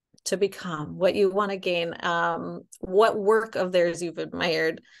to become, what you want to gain, what work of theirs you've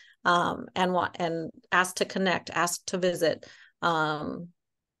admired, and ask to connect, ask to visit,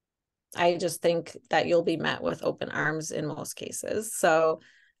 I just think that you'll be met with open arms in most cases. So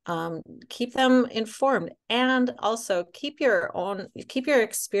keep them informed, and also keep your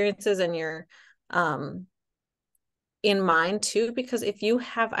experiences and your in mind too, because if you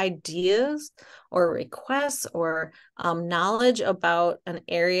have ideas or requests or knowledge about an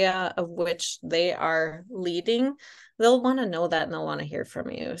area of which they are leading, they'll want to know that, and they'll want to hear from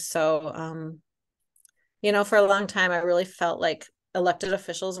you. So for a long time, I really felt like elected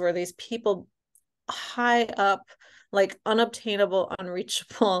officials were these people high up, like unobtainable,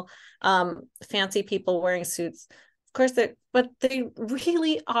 unreachable, fancy people wearing suits. Of course, but they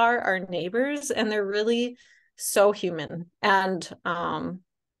really are our neighbors, and they're really so human. And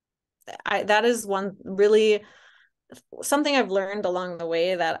that is one really something I've learned along the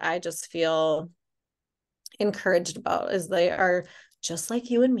way that I just feel encouraged about, is they are just like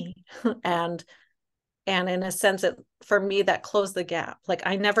you and me. And in a sense, for me, that closed the gap. Like,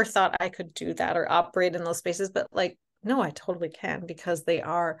 I never thought I could do that or operate in those spaces, but like, no, I totally can, because they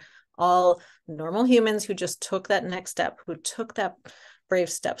are all normal humans who just took that next step, who took that brave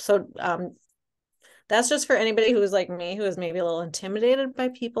step. So that's just for anybody who's like me, who is maybe a little intimidated by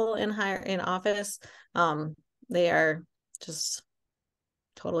people in office. They are just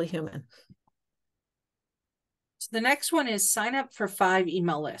totally human. So the next one is sign up for 5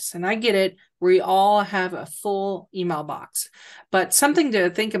 email lists. And I get it. We all have a full email box, but something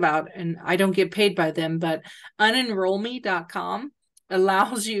to think about, and I don't get paid by them, but unenrollme.com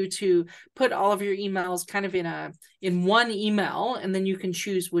allows you to put all of your emails kind of in one email, and then you can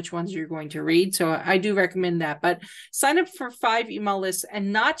choose which ones you're going to read. So I do recommend that. But sign up for 5 email lists,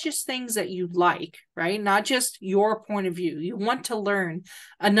 and not just things that you like, right? Not just your point of view. You want to learn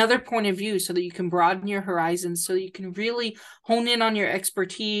another point of view so that you can broaden your horizons, so you can really hone in on your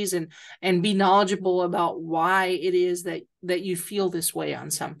expertise and be knowledgeable about why it is that you feel this way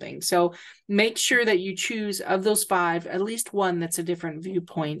on something. So make sure that you choose, of those 5, at least one that's a different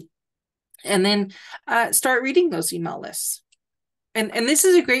viewpoint, and then start reading those email lists. And this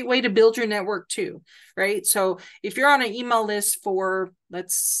is a great way to build your network too, right? So if you're on an email list for,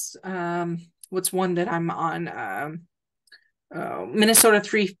 what's one that I'm on, Minnesota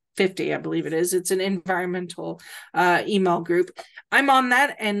 350, I believe it is. It's an environmental email group. I'm on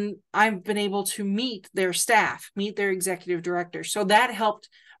that, and I've been able to meet their staff, meet their executive director. So that helped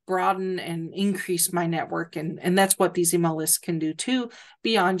broaden and increase my network. And that's what these email lists can do too,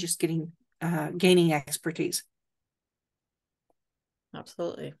 beyond just gaining expertise.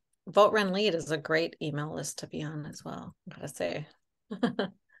 Absolutely. Vote Run Lead is a great email list to be on as well, I gotta say.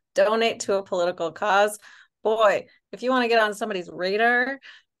 Donate to a political cause. Boy, if you want to get on somebody's radar,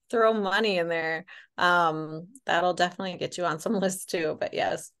 throw money in there. That'll definitely get you on some lists too. But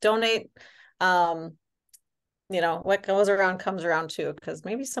yes, donate. What goes around comes around too, because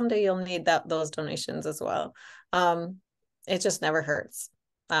maybe someday you'll need those donations as well. It just never hurts.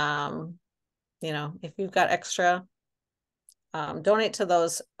 If you've got extra, donate to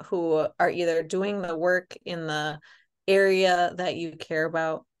those who are either doing the work in the area that you care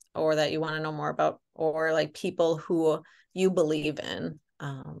about or that you want to know more about, or like people who you believe in.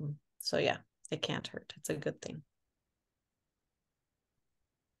 So yeah, it can't hurt. It's a good thing.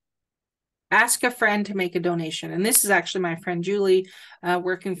 Ask a friend to make a donation. And this is actually my friend Julie,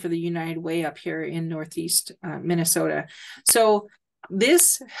 working for the United Way up here in Northeast Minnesota. So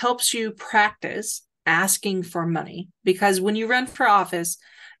this helps you practice asking for money, because when you run for office,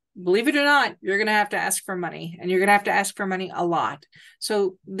 believe it or not, you're going to have to ask for money, and you're going to have to ask for money a lot.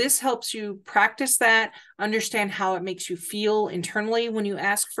 So this helps you practice that, understand how it makes you feel internally when you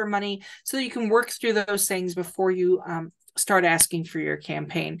ask for money, so that you can work through those things before you start asking for your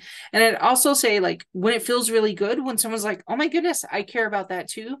campaign. And I'd also say, like, when it feels really good, when someone's like, oh my goodness, I care about that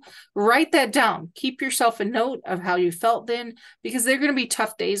too, write that down. Keep yourself a note of how you felt then, because they're going to be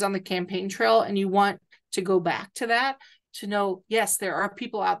tough days on the campaign trail, and you want to go back to that to know, yes, there are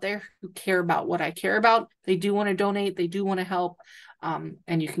people out there who care about what I care about. They do want to donate. They do want to help. And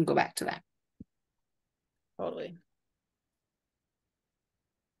you can go back to that. Totally.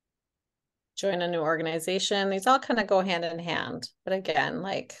 Join a new organization. These all kind of go hand in hand. But again,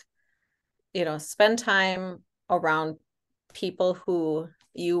 spend time around people who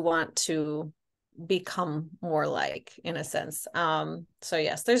you want to become more like, in a sense. So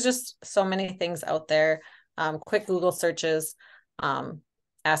yes, there's just so many things out there. Quick Google searches,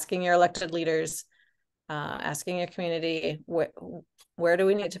 asking your elected leaders, asking your community, where do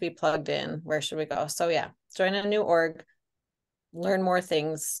we need to be plugged in? Where should we go? So yeah, join a new org, learn more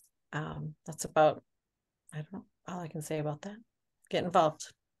things. That's about, I don't know, all I can say about that. Get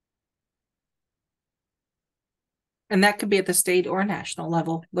involved. And that could be at the state or national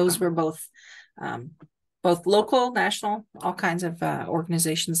level. Those were both local, national, all kinds of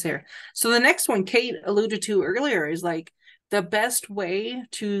organizations there. So the next one Kate alluded to earlier is like, the best way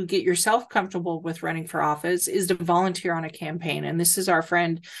to get yourself comfortable with running for office is to volunteer on a campaign. And this is our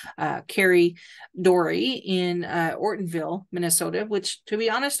friend, Carrie Dory in Ortonville, Minnesota, which, to be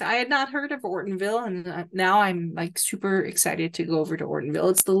honest, I had not heard of Ortonville. And now I'm like super excited to go over to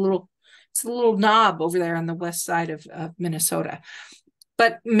Ortonville. It's the little knob over there on the west side of Minnesota.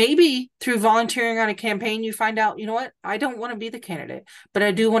 But maybe through volunteering on a campaign, you find out, you know what, I don't want to be the candidate, but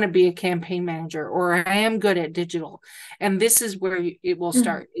I do want to be a campaign manager, or I am good at digital. And this is where it will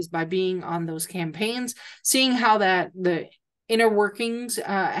start, is by being on those campaigns, seeing how the inner workings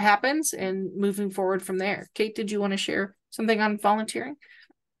happens, and moving forward from there. Kate, did you want to share something on volunteering?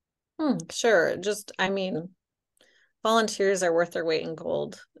 Sure. Volunteers are worth their weight in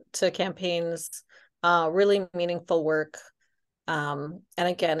gold to campaigns, really meaningful work. And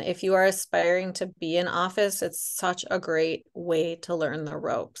again, if you are aspiring to be in office, it's such a great way to learn the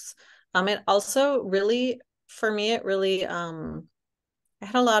ropes. It also really, for me, I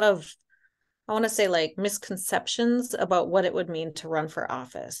had a lot of, I want to say, like, misconceptions about what it would mean to run for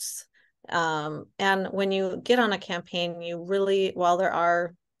office. And when you get on a campaign, you really, while there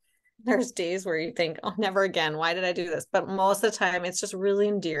are, there's days where you think, oh, never again. Why did I do this? But most of the time, it's just really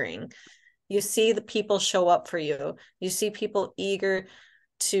endearing. You see the people show up for you. You see people eager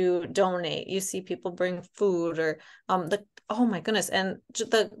to donate. You see people bring food or oh my goodness. And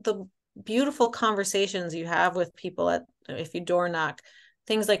the beautiful conversations you have with people if you door knock,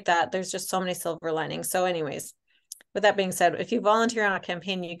 things like that. There's just so many silver linings. So anyways, with that being said, if you volunteer on a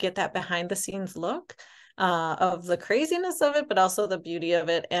campaign, you get that behind the scenes look of the craziness of it, but also the beauty of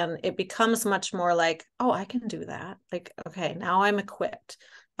it. And it becomes much more like, oh, I can do that. Like, okay, now I'm equipped.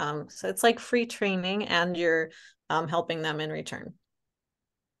 So it's like free training and you're helping them in return.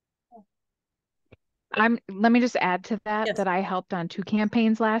 Let me just add to that Yes. that I helped on 2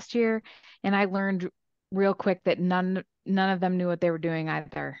 campaigns last year, and I learned real quick that none of them knew what they were doing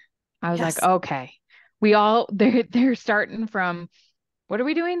either. I was like, Yes. okay, they're starting from, what are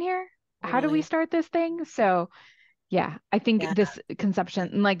we doing here? How do we Totally. start this thing? So yeah, I think Yeah. this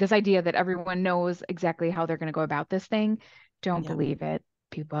conception, like this idea that everyone knows exactly how they're going to go about this thing, don't Yeah. believe it,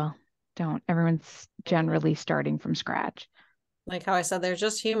 people. Don't. Everyone's generally starting from scratch. Like how I said, they're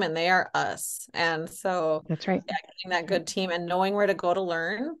just human. They are us. And so That's right. yeah, getting that good team and knowing where to go to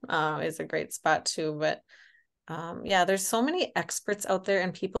learn is a great spot too. But yeah, there's so many experts out there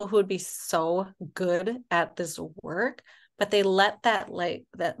and people who would be so good at this work, but they let that like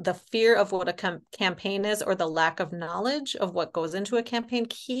that the fear of what a campaign is or the lack of knowledge of what goes into a campaign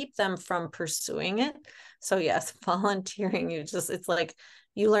keep them from pursuing it. So yes, volunteering, it's like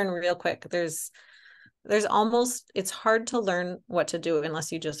you learn real quick. There's almost, it's hard to learn what to do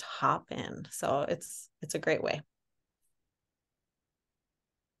unless you just hop in. So it's a great way.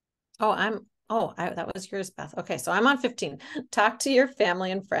 That was yours, Beth. Okay, so I'm on 15. Talk to your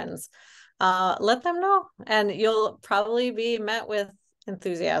family and friends. Let them know, and you'll probably be met with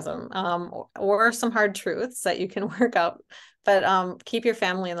enthusiasm or some hard truths that you can work out. But keep your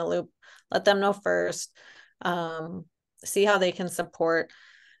family in the loop. Let them know first. See how they can support.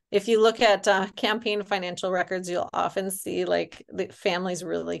 If you look at campaign financial records, you'll often see like the families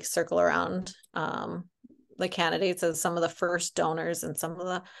really circle around the candidates as some of the first donors and some of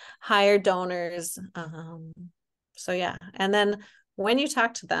the higher donors. So yeah, and then when you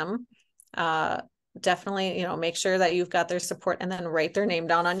talk to them, definitely make sure that you've got their support and then write their name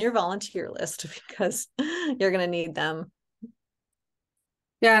down on your volunteer list because you're going to need them.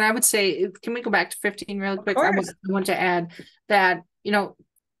 Yeah, and I would say, can we go back to 15 really quick? I Course. want to add that,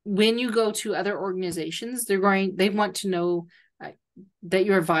 when you go to other organizations, they want to know that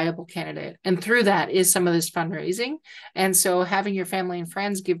you're a viable candidate. And through that is some of this fundraising. And so having your family and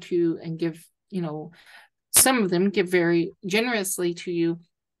friends give to you and give, some of them give very generously to you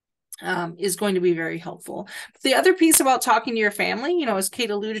is going to be very helpful. The other piece about talking to your family, as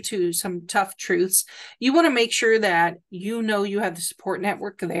Kate alluded to, some tough truths, you want to make sure that you have the support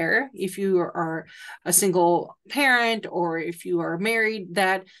network there. If you are a single parent or if you are married,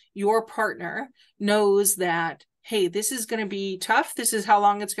 that your partner knows that, hey, this is going to be tough. This is how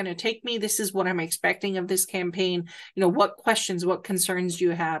long it's going to take me. This is what I'm expecting of this campaign. What questions, what concerns do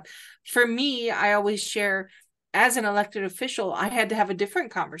you have? For me, I always share, as an elected official, I had to have a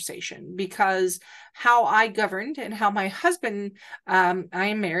different conversation because how I governed and how my husband, I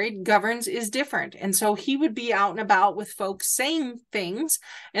am married, governs is different. And so he would be out and about with folks saying things,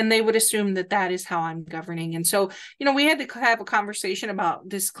 and they would assume that that is how I'm governing. And so, we had to have a conversation about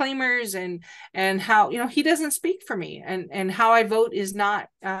disclaimers and how, he doesn't speak for me, and how I vote is not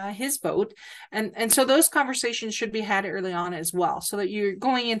his vote. And so those conversations should be had early on as well, so that you're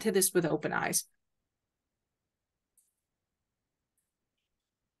going into this with open eyes.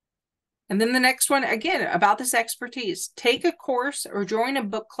 And then the next one, again, about this expertise, take a course or join a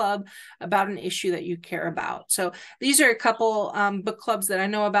book club about an issue that you care about. So these are a couple book clubs that I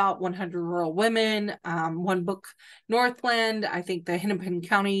know about: 100 Rural Women, One Book Northland. I think the Hennepin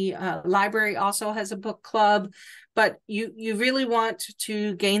County Library also has a book club. But you really want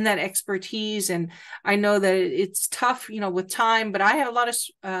to gain that expertise. And I know that it's tough, with time, but I have a lot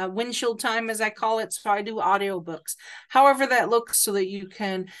of windshield time, as I call it. So I do audiobooks, however that looks, so that you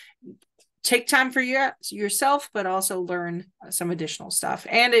can take time for yourself, but also learn some additional stuff.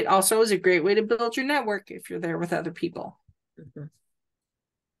 And it also is a great way to build your network if you're there with other people. Mm-hmm.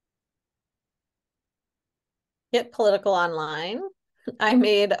 Get political online. I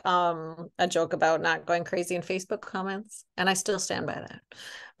made a joke about not going crazy in Facebook comments, and I still stand by that.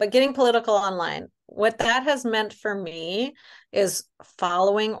 But getting political online, what that has meant for me is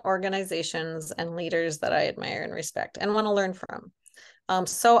following organizations and leaders that I admire and respect and want to learn from.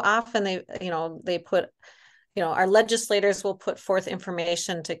 So often they put, our legislators will put forth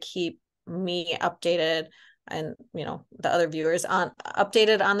information to keep me updated and the other viewers on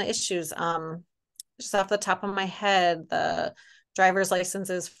updated on the issues. Just off the top of my head, the driver's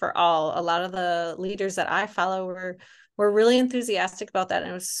licenses for all. A lot of the leaders that I follow were really enthusiastic about that,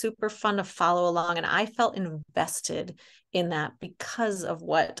 and it was super fun to follow along. And I felt invested in that because of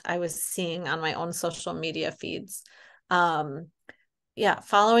what I was seeing on my own social media feeds.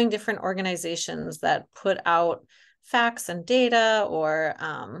 Following different organizations that put out facts and data, or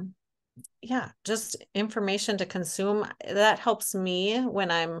just information to consume, that helps me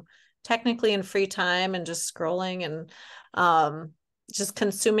when I'm technically in free time and just scrolling and just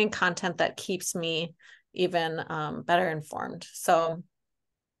consuming content that keeps me even better informed. So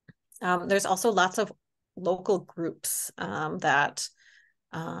there's also lots of local groups that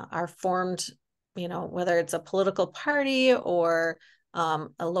are formed, whether it's a political party or a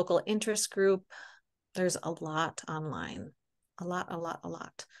local interest group. There's a lot online, a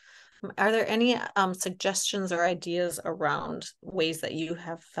lot. Are there any suggestions or ideas around ways that you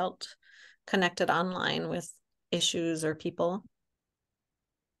have felt connected online with issues or people?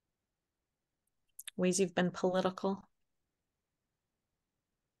 Ways you've been political?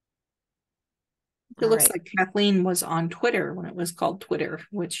 It looks like Kathleen was on Twitter when it was called Twitter,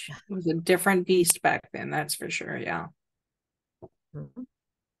 which was a different beast back then, that's for sure. Yeah. Mm-hmm.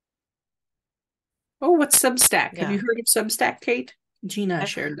 Oh, what's Substack? Have you heard of Substack, Kate? Gina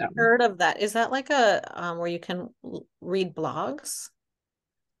shared that one. Heard of that. Is that like a where you can read blogs?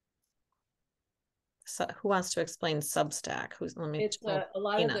 So who wants to explain Substack? It's a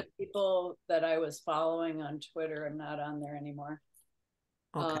lot of the people that I was following on Twitter, I'm not on there anymore,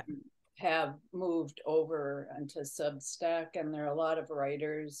 have moved over into Substack, and there are a lot of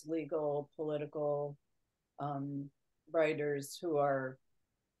writers, legal, political writers who are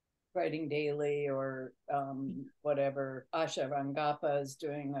writing daily or whatever. Asha Rangappa is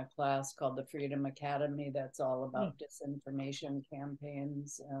doing a class called the Freedom Academy that's all about disinformation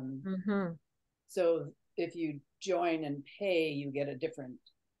campaigns. And so if you join and pay, you get a different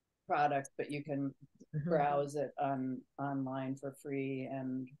product, but you can browse it online for free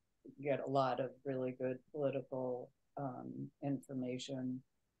and get a lot of really good political information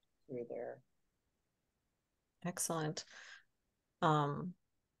through there. Excellent.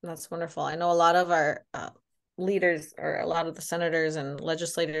 That's wonderful. I know a lot of our leaders, or a lot of the senators and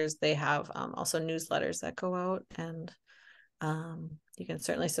legislators, they have also newsletters that go out, and you can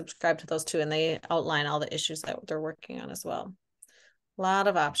certainly subscribe to those too, and they outline all the issues that they're working on as well. A lot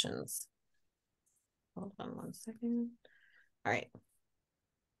of options. Hold on one second. All right.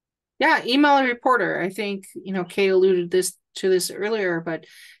 Yeah, email a reporter. I think, Kate alluded to this earlier, but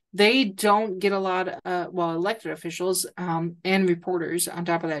they don't get a lot of, elected officials and reporters on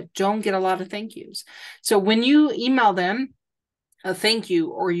top of that don't get a lot of thank yous. So when you email them a thank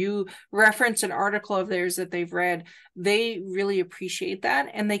you, or you reference an article of theirs that they've read, they really appreciate that,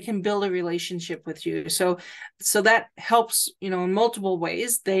 and they can build a relationship with you. So that helps, in multiple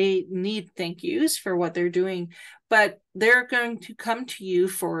ways. They need thank yous for what they're doing, but they're going to come to you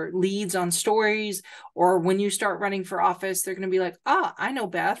for leads on stories, or when you start running for office, they're going to be like, I know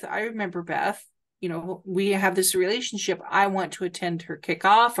Beth. I remember Beth. We have this relationship. I want to attend her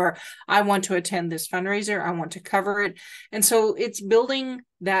kickoff, or I want to attend this fundraiser. I want to cover it. And so it's building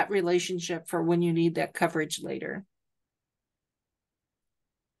that relationship for when you need that coverage later.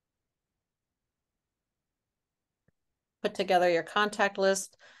 Put together your contact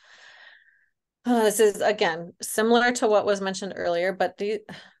list. This is, again, similar to what was mentioned earlier, but the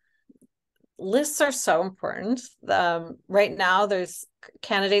lists are so important. Right now, there's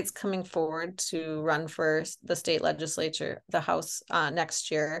candidates coming forward to run for the state legislature, the House,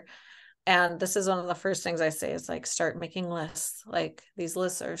 next year. And this is one of the first things I say is like, start making lists. Like, these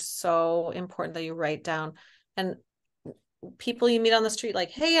lists are so important that you write down. And people you meet on the street,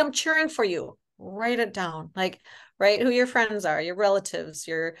 like, hey, I'm cheering for you. Write it down. Like, write who your friends are, your relatives,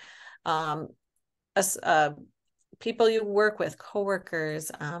 your people you work with,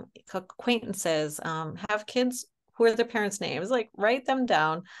 coworkers, acquaintances, have kids who are their parents' names, like, write them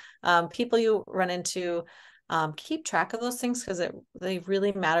down. People you run into, keep track of those things, because they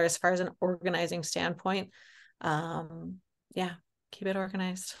really matter as far as an organizing standpoint. Keep it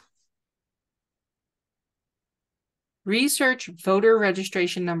organized. Research voter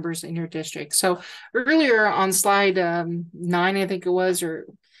registration numbers in your district. So earlier on slide 9, I think it was, or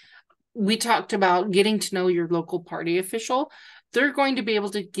we talked about getting to know your local party official. They're going to be able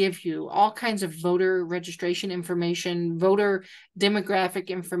to give you all kinds of voter registration information, voter demographic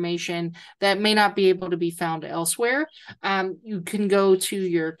information that may not be able to be found elsewhere. You can go to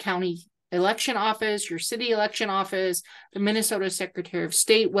your county election office, your city election office, the Minnesota Secretary of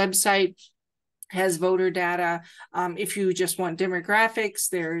State website, has voter data. If you just want demographics,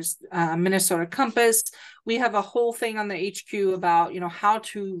 there's Minnesota Compass. We have a whole thing on the HQ about, how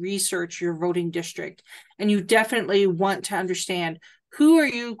to research your voting district. And you definitely want to understand, who are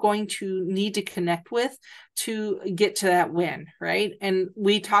you going to need to connect with to get to that win, right? And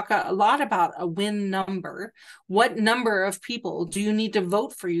we talk a lot about a win number. What number of people do you need to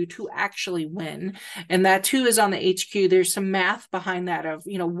vote for you to actually win? And that too is on the HQ. There's some math behind that of,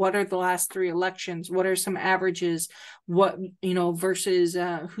 what are the last 3 elections? What are some averages? What, versus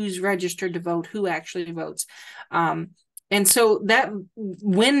who's registered to vote, who actually votes. And so that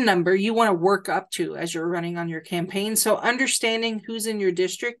win number you want to work up to as you're running on your campaign. So understanding who's in your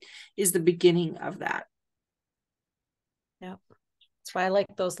district is the beginning of that. Yeah. That's why I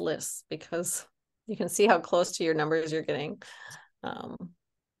like those lists, because you can see how close to your numbers you're getting. All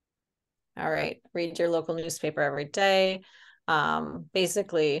right. Read your local newspaper every day.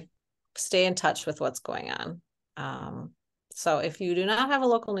 Basically, stay in touch with what's going on. So if you do not have a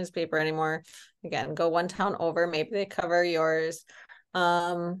local newspaper anymore, again, go one town over. Maybe they cover yours.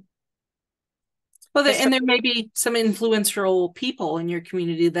 Well, and there may be some influential people in your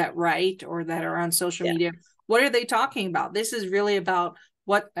community that write or that are on social media. What are they talking about? This is really about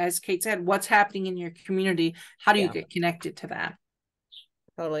what, as Kate said, what's happening in your community. How do you get connected to that?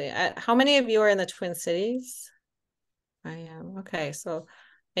 Totally. How many of you are in the Twin Cities? I am. Okay. So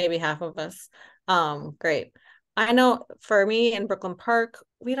maybe half of us. Great. I know for me in Brooklyn Park,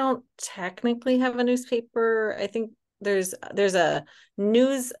 we don't technically have a newspaper. I think there's a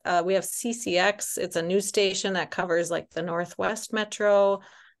news, we have CCX. It's a news station that covers like the Northwest Metro.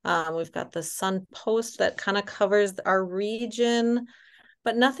 We've got the Sun Post that kind of covers our region,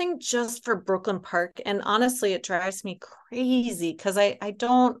 but nothing just for Brooklyn Park. And honestly, it drives me crazy because I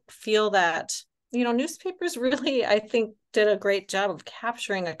don't feel that, newspapers really, I think, did a great job of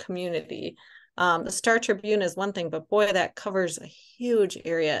capturing a community. The Star Tribune is one thing, but boy, that covers a huge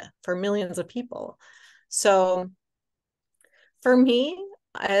area for millions of people. So for me,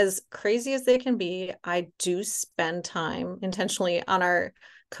 as crazy as they can be, I do spend time intentionally on our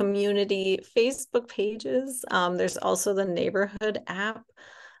community Facebook pages. There's also the neighborhood app.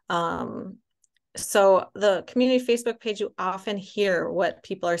 So the community Facebook page, you often hear what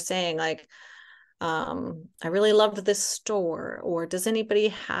people are saying, like, I really loved this store, or does anybody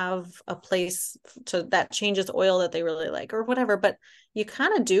have a place that changes oil that they really like, or whatever. But you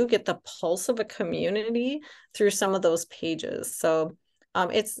kind of do get the pulse of a community through some of those pages. So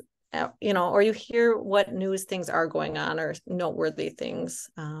it's, or you hear what news things are going on or noteworthy things.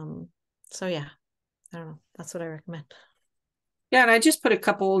 So yeah, I don't know. That's what I recommend. Yeah, and I just put a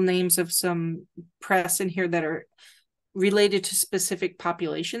couple names of some press in here that are related to specific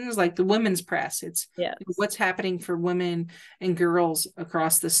populations, like the women's press. It's what's happening for women and girls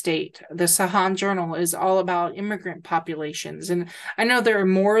across the state. The Sahan Journal is all about immigrant populations. And I know there are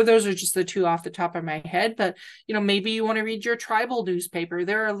more. Those are just the 2 off the top of my head, but maybe you want to read your tribal newspaper.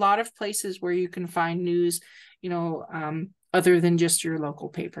 There are a lot of places where you can find news, other than just your local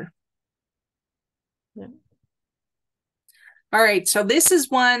paper. Yeah. All right. So this is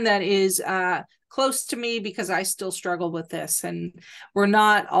one that is close to me because I still struggle with this, and we're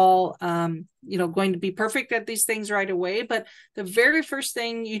not all, going to be perfect at these things right away. But the very first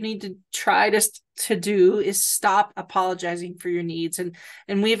thing you need to try to do is stop apologizing for your needs.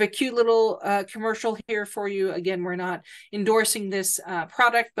 And we have a cute little commercial here for you. Again, we're not endorsing this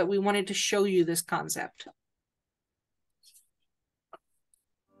product, but we wanted to show you this concept.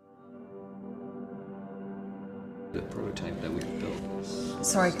 The prototype that we built.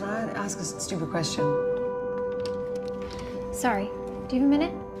 Sorry, can I ask a stupid question? Sorry, do you have a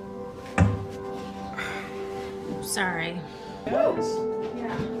minute? Sorry. Yes.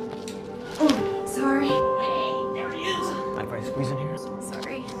 Yeah. Oh, sorry. Hey, there he is. Mind if I squeeze in here?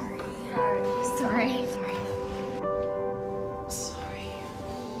 Sorry. Sorry.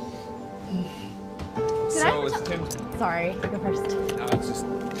 So it's Tim. Sorry, go first. No, it's just,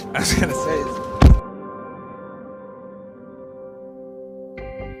 I was gonna say,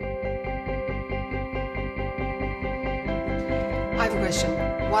 I have a question.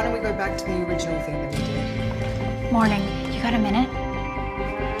 Why don't we go back to the original thing that we did? Morning, you got a minute?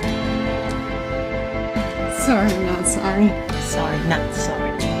 Sorry, not sorry. Sorry, not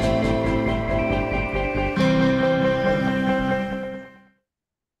sorry.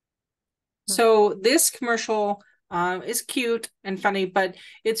 So this commercial is cute and funny, but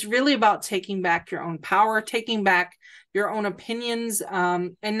it's really about taking back your own power, taking back your own opinions,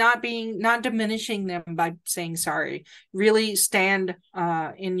 and not diminishing them by saying sorry. Really stand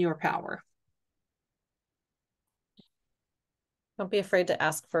in your power. Don't be afraid to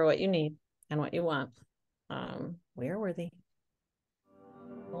ask for what you need. and what you want. We are worthy.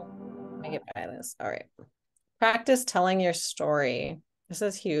 Well, let me get by this. All right. Practice telling your story. This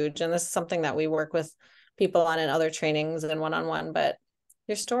is huge. And this is something that we work with people on in other trainings and one-on-one, but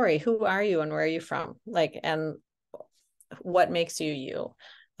your story, who are you and where are you from? Like, and what makes you you?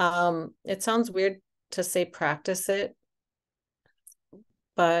 It sounds weird to say practice it,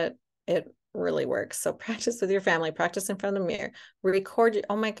 but it really works. So practice with your family, practice in front of the mirror, record.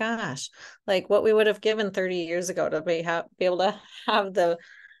 Oh my gosh, like what we would have given 30 years ago to be able to have the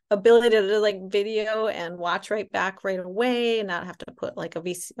ability to like video and watch right back right away and not have to put like a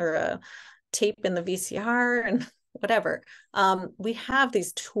VC or a tape in the VCR and whatever. We have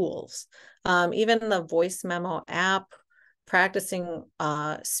these tools, even the voice memo app, practicing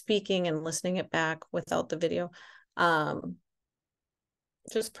speaking and listening it back without the video.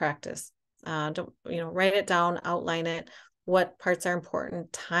 Just practice. Don't, write it down, outline it, what parts are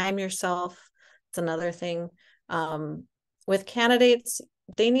important, time yourself. It's another thing. With candidates,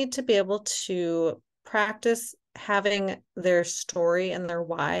 they need to be able to practice having their story and their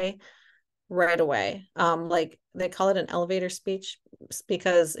why right away. Like they call it an elevator speech,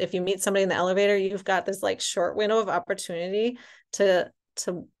 because if you meet somebody in the elevator, you've got this like short window of opportunity to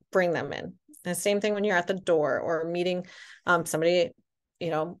bring them in. And same thing when you're at the door or meeting somebody,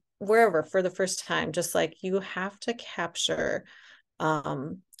 wherever for the first time, just like you have to capture.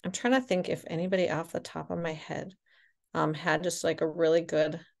 I'm trying to think if anybody off the top of my head had just like a really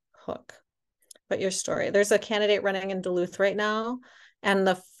good hook. But your story. There's a candidate running in Duluth right now, and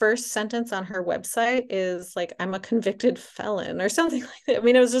the first sentence on her website is like, I'm a convicted felon or something like that. I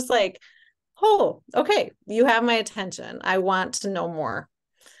mean, it was just like, oh, okay, you have my attention. I want to know more.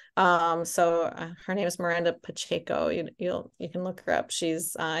 So her name is Miranda Pacheco. You can look her up.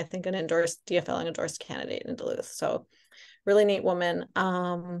 She's I think an endorsed DFL endorsed candidate in Duluth. So really neat woman.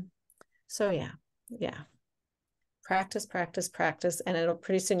 So yeah. Practice, practice, practice, and it'll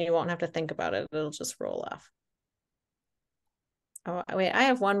pretty soon you won't have to think about it. It'll just roll off. Oh, wait, I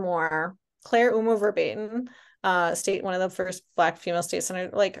have one more. Claire Umu Verbatim, one of the first Black female state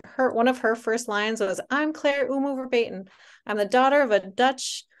senator, like one of her first lines was, "I'm Claire Umu Verbatim. I'm the daughter of a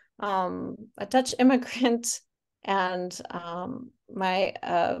Dutch immigrant, and my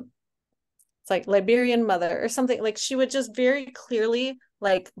it's like Liberian mother," or something. Like she would just very clearly,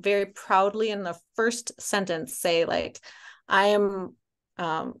 like very proudly in the first sentence say like, I am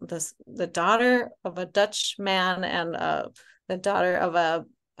the daughter of a Dutch man and the daughter of a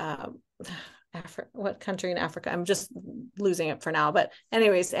what country in Africa? I'm just losing it for now. But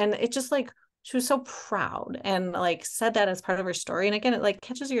anyways, and it just like, she was so proud and like said that as part of her story. And again, it like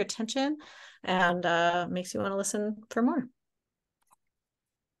catches your attention and makes you want to listen for more.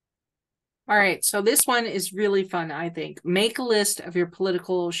 All right, so this one is really fun, I think. Make a list of your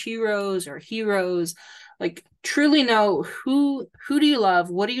political sheroes or heroes. Like truly know who do you love,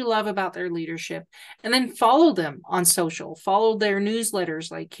 what do you love about their leadership, and then follow them on social. Follow their newsletters,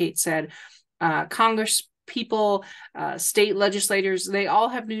 like Kate said. Congress people, state legislators, they all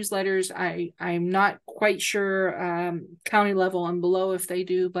have newsletters. I'm not quite sure county level and below if they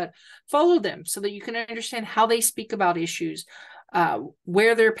do, but follow them so that you can understand how they speak about issues.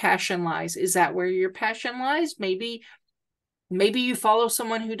 Where their passion lies. Is that where your passion lies? Maybe you follow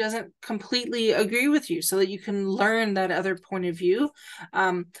someone who doesn't completely agree with you so that you can learn that other point of view.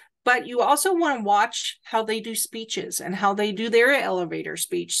 But you also want to watch how they do speeches and how they do their elevator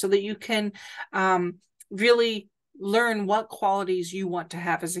speech so that you can really learn what qualities you want to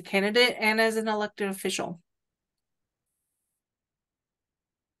have as a candidate and as an elected official.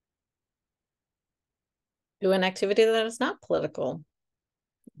 Do an activity that is not political.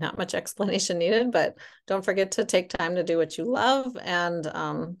 Not much explanation needed, but don't forget to take time to do what you love, and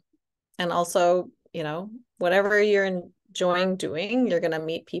also, whatever you're enjoying doing, you're going to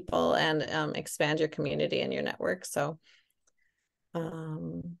meet people and expand your community and your network. So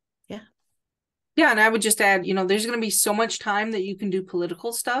yeah, and I would just add, there's going to be so much time that you can do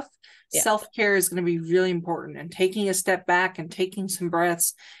political stuff. Yeah. Self-care is going to be really important, and taking a step back and taking some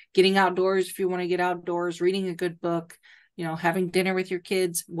breaths, getting outdoors if you want to get outdoors, reading a good book, having dinner with your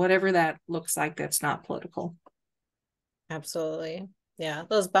kids, whatever that looks like, that's not political. Absolutely. Yeah,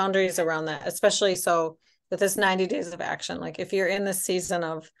 those boundaries around that, especially so with this 90 days of action, like if you're in this season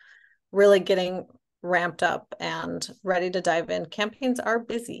of really getting ramped up and ready to dive in, campaigns are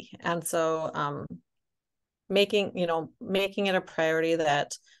busy. And so making it a priority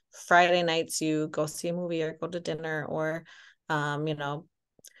that Friday nights you go see a movie or go to dinner, or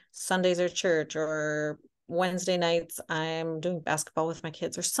Sundays are church, or Wednesday nights I'm doing basketball with my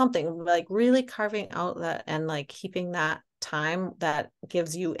kids or something, like really carving out that and like keeping that time that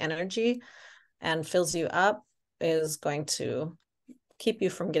gives you energy and fills you up is going to keep you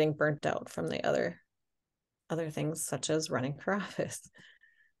from getting burnt out from the other things, such as running for office.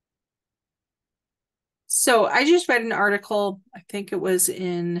 So I just read an article, I think it was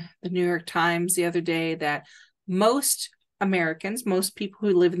in the New York Times the other day, that most Americans, most people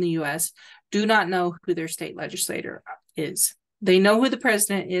who live in the US, do not know who their state legislator is. They know who the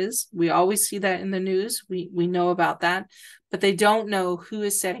president is. We always see that in the news. We know about that, but they don't know who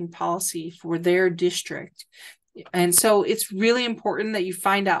is setting policy for their district. And so it's really important that you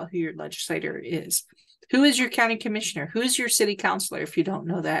find out who your legislator is. Who is your county commissioner? Who is your city councilor, if you don't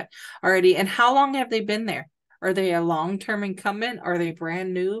know that already? And how long have they been there? Are they a long-term incumbent? Are they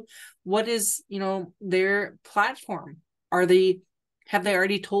brand new? What is, their platform? Have they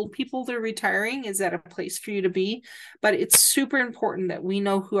already told people they're retiring? Is that a place for you to be? But it's super important that we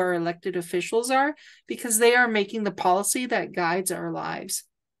know who our elected officials are, because they are making the policy that guides our lives.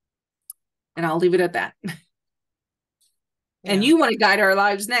 And I'll leave it at that. Yeah. And you want to guide our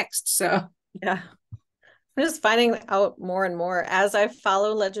lives next. So yeah. I'm just finding out more and more as I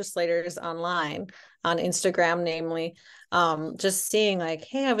follow legislators online, on Instagram, namely, just seeing like,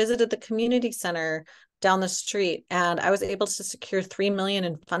 hey, I visited the community center down the street and I was able to secure $3 million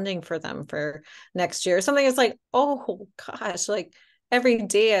in funding for them for next year. Something is like, oh gosh, like every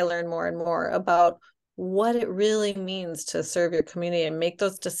day I learn more and more about what it really means to serve your community and make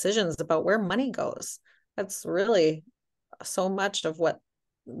those decisions about where money goes. That's really so much of what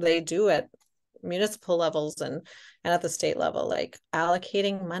they do at municipal levels and at the state level, like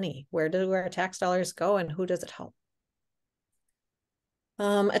allocating money. Where do our tax dollars go and who does it help?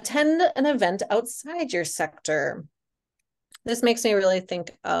 Attend an event outside your sector. This makes me really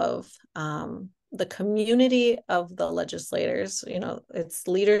think of the community of the legislators. It's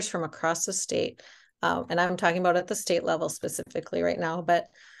leaders from across the state, and I'm talking about at the state level specifically right now, but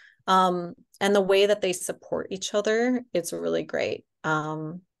and the way that they support each other, it's really great.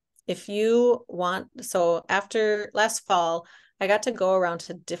 If you want, so after last fall, I got to go around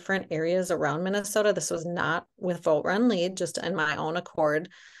to different areas around Minnesota. This was not with Vote Run Lead, just in my own accord.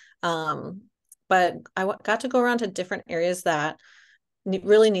 But I got to go around to different areas that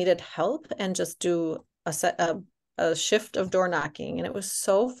really needed help and just do a shift of door knocking. And it was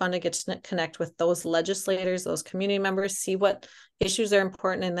so fun to get to connect with those legislators, those community members, see what issues are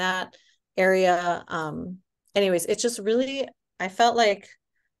important in that area. Anyways, it just really, I felt like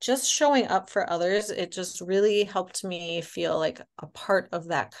just showing up for others, it just really helped me feel like a part of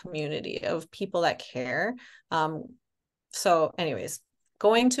that community of people that care. So anyways,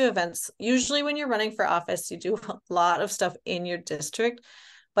 going to events, usually when you're running for office, you do a lot of stuff in your district,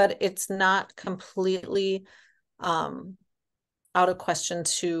 but it's not completely out of question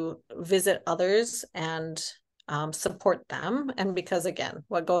to visit others and support them. And because again,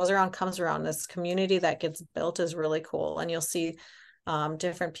 what goes around comes around. This community that gets built is really cool. And you'll see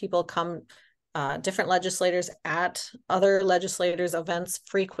different people come, different legislators at other legislators events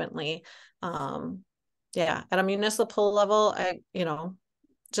frequently. At a municipal level,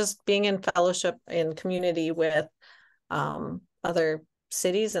 just being in fellowship in community with other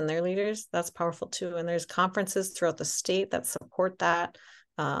cities and their leaders, that's powerful too. And there's conferences throughout the state that support that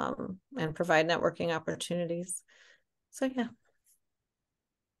and provide networking opportunities. So yeah.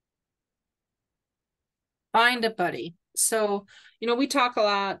 Find a buddy. So, we talk a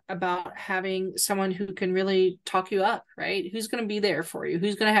lot about having someone who can really talk you up, right? Who's going to be there for you?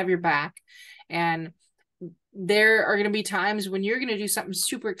 Who's going to have your back? And there are going to be times when you're going to do something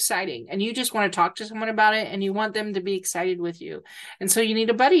super exciting and you just want to talk to someone about it and you want them to be excited with you. And so you need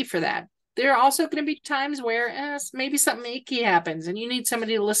a buddy for that. There are also going to be times where maybe something icky happens and you need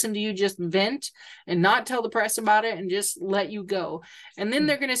somebody to listen to you just vent and not tell the press about it and just let you go. And then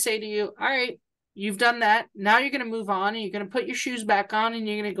they're going to say to you, all right, you've done that. Now you're going to move on and you're going to put your shoes back on and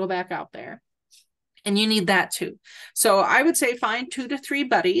you're going to go back out there. And you need that too. So I would say find 2 to 3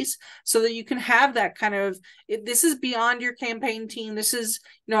 buddies so that you can have that kind of, this is beyond your campaign team. This is,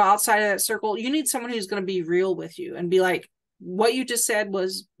 outside of that circle. You need someone who's going to be real with you and be like, what you just said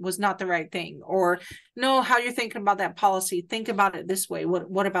was not the right thing, or no, how you're thinking about that policy, think about it this way.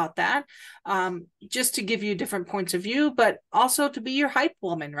 What about that? Just to give you different points of view, but also to be your hype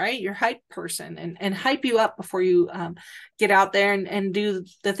woman, right? Your hype person and hype you up before you get out there and do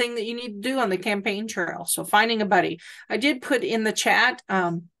the thing that you need to do on the campaign trail. So finding a buddy. I did put in the chat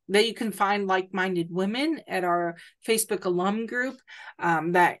that you can find like-minded women at our Facebook alum group.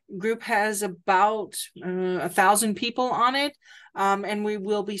 That group has about 1,000 people on it. And we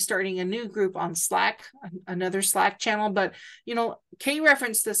will be starting a new group on Slack, another Slack channel. But, Kay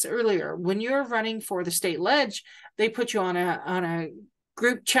referenced this earlier. When you're running for the state ledge, they put you on a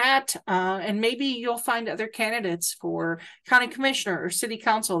group chat, and maybe you'll find other candidates for county commissioner or city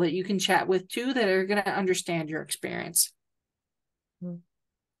council that you can chat with too, that are going to understand your experience.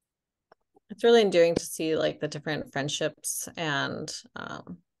 It's really endearing to see like the different friendships and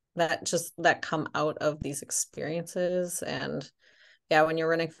that come out of these experiences. And yeah, when you're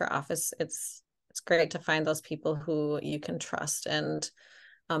running for office, it's great to find those people who you can trust and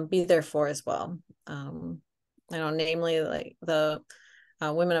be there for as well. I know, namely like the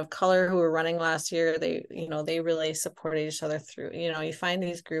women of color who were running last year, they really supported each other through, you find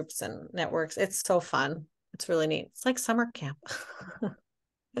these groups and networks. It's so fun. It's really neat. It's like summer camp.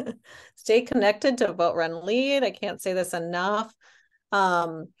 Stay connected to Vote Run Lead. I can't say this enough.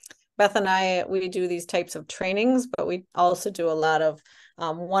 Beth and I, we do these types of trainings, but we also do a lot of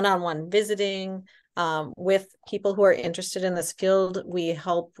one-on-one visiting with people who are interested in this field. We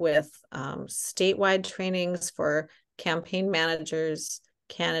help with statewide trainings for campaign managers,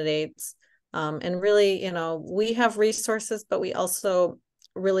 candidates, and really, we have resources, but we also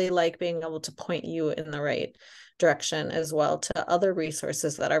really like being able to point you in the right direction as well to other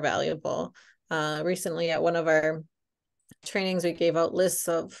resources that are valuable. Recently at one of our trainings, we gave out lists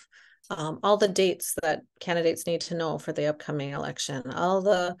of all the dates that candidates need to know for the upcoming election, all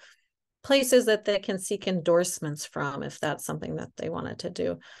the places that they can seek endorsements from if that's something that they wanted to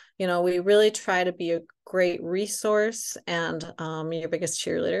do. We really try to be a great resource and your biggest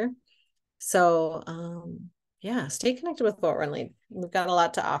cheerleader. So yeah, stay connected with Vote Run Lead. We've got a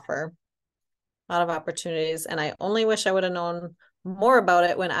lot to offer, a lot of opportunities, and I only wish I would have known more about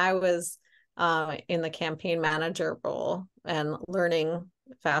it when I was in the campaign manager role and learning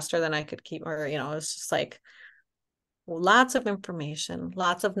faster than I could keep, or, it's just like lots of information,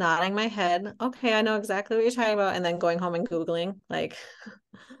 lots of nodding my head. Okay, I know exactly what you're talking about. And then going home and Googling, like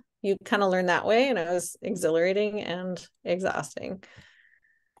you kind of learn that way. And it was exhilarating and exhausting.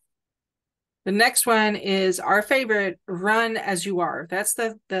 The next one is our favorite, run as you are. That's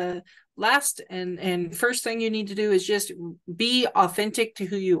the last and first thing you need to do is just be authentic to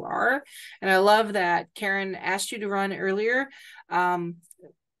who you are. And I love that Karen asked you to run earlier.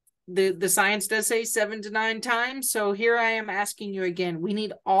 The science does say 7 to 9 times. So here I am asking you again. We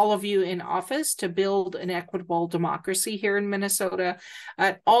need all of you in office to build an equitable democracy here in Minnesota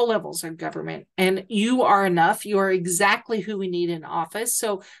at all levels of government. And you are enough. You are exactly who we need in office.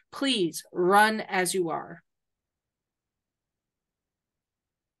 So please run as you are.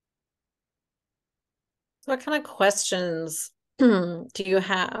 So what kind of questions do you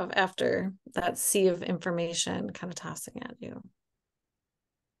have after that sea of information kind of tossing at you?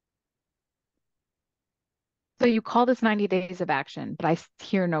 So you call this 90 days of action, but I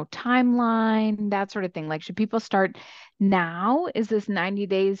hear no timeline, that sort of thing. Like, should people start now? Is this 90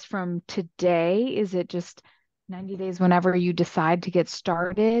 days from today? Is it just 90 days whenever you decide to get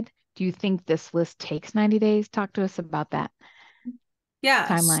started? Do you think this list takes 90 days? Talk to us about that. Yeah,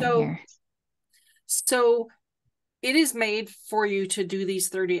 timeline here. So it is made for you to do these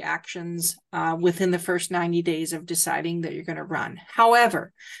 30 actions within the first 90 days of deciding that you're going to run.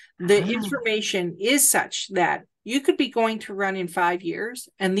 However, the information is such that you could be going to run in 5 years,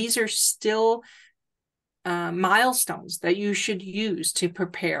 and these are still milestones that you should use to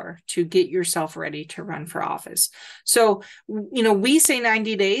prepare to get yourself ready to run for office. So, we say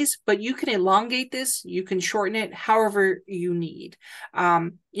 90 days, but you can elongate this, you can shorten it however you need.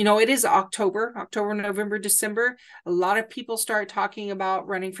 It is October, November, December. A lot of people start talking about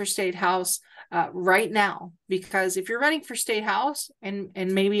running for state house right now, because if you're running for state house and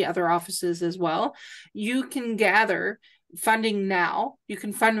maybe other offices as well, you can gather funding now, you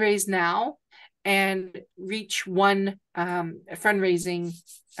can fundraise now, and reach one fundraising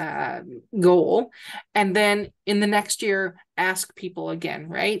goal, and then in the next year ask people again,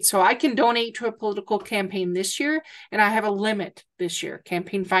 right? So I can donate to a political campaign this year, and I have a limit this year.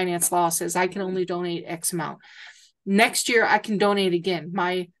 Campaign finance law says I can only donate X amount. Next year I can donate again.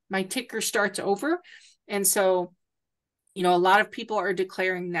 My ticker starts over. And so a lot of people are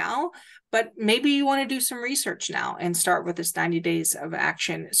declaring now, but maybe you want to do some research now and start with this 90 days of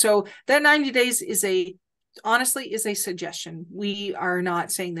action. So that 90 days is honestly a suggestion. We are not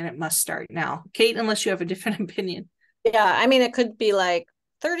saying that it must start now. Kate, unless you have a different opinion. Yeah, I mean, it could be like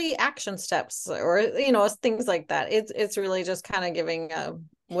 30 action steps or, things like that. It's really just kind of giving a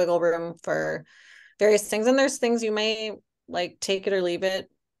wiggle room for various things. And there's things you may like take it or leave it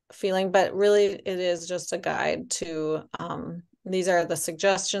feeling, but really it is just a guide to these are the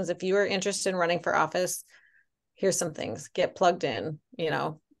suggestions. If you are interested in running for office, here's some things. Get plugged in,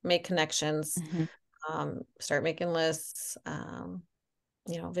 make connections, start making lists,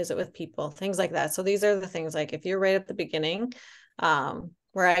 visit with people, things like that. So these are the things, like if you're right at the beginning,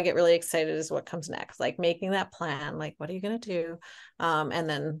 Where I get really excited is what comes next, like making that plan, like what are you going to do, and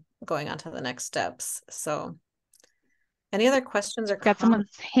then going on to the next steps. So any other questions or Got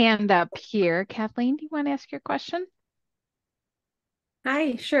comments? someone's hand up here. Kathleen, do you want to ask your question?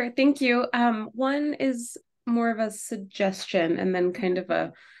 Hi, sure. Thank you. One is more of a suggestion and then kind of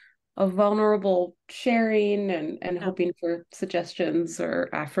a vulnerable sharing and hoping for suggestions or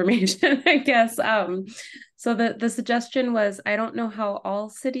affirmation, I guess. So the suggestion was, I don't know how all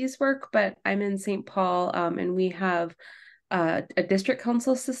cities work, but I'm in St. Paul, and we have a district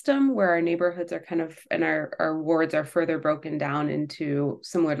council system where our neighborhoods are kind of, and our wards are further broken down into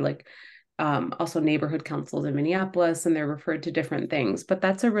similar to like also neighborhood councils in Minneapolis, and they're referred to different things. But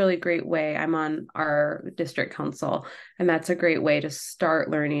that's a really great way. I'm on our district council, and that's a great way to start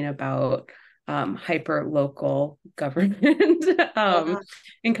learning about hyper local government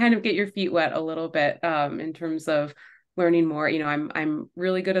and kind of get your feet wet a little bit in terms of learning more. I'm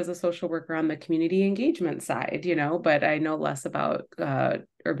really good as a social worker on the community engagement side, but I know less about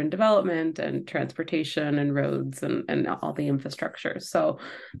urban development and transportation and roads and all the infrastructure. So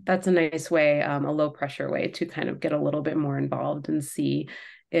that's a nice way, a low pressure way to kind of get a little bit more involved and see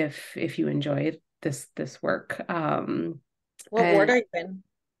if you enjoy this work. What ward are you in?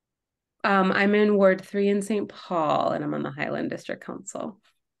 I'm in Ward 3 in St. Paul, and I'm on the Highland District Council.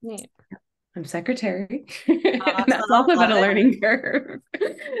 Neat. I'm secretary. Awesome. That's also been a learning curve.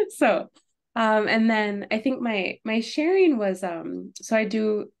 So, and then I think my sharing was, so I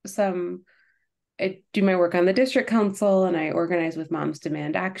do my work on the district council, and I organize with Moms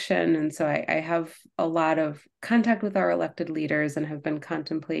Demand Action. And so I have a lot of contact with our elected leaders and have been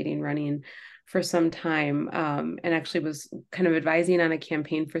contemplating running for some time, and actually was kind of advising on a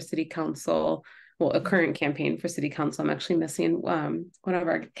campaign for city council. Well, a current campaign for city council. I'm actually missing one of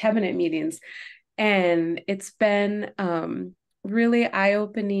our cabinet meetings, and it's been really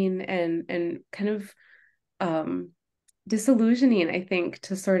eye-opening and kind of disillusioning, I think,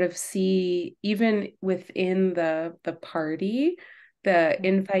 to sort of see even within the party the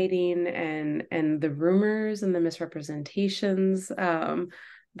infighting and the rumors and the misrepresentations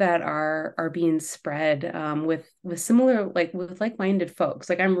that are being spread with similar, like with like-minded folks.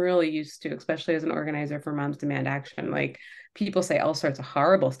 Like I'm really used to, especially as an organizer for Moms Demand Action, like people say all sorts of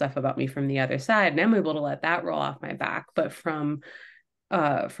horrible stuff about me from the other side, and I'm able to let that roll off my back. But from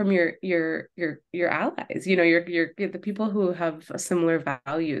your allies, your the people who have similar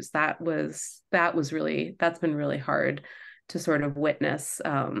values, that's been really hard to sort of witness,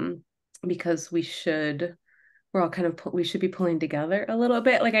 because we're all kind of we should be pulling together a little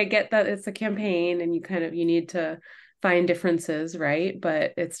bit. Like I get that it's a campaign and you need to find differences, right?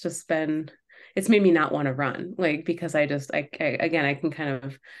 But it's made me not want to run, like, because I again, I can kind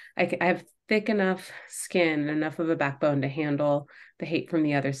of I have thick enough skin, enough of a backbone to handle the hate from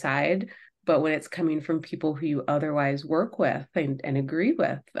the other side. But when it's coming from people who you otherwise work with and agree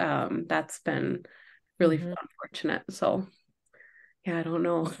with, that's been really unfortunate. So yeah, I don't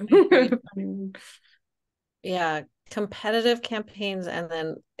know. Yeah, competitive campaigns and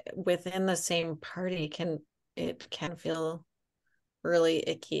then within the same party can feel really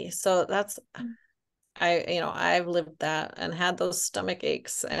icky. So that's I've lived that and had those stomach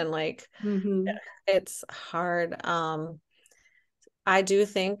aches, and like it's hard. I do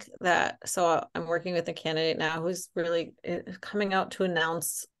think that, so I'm working with a candidate now who's really coming out to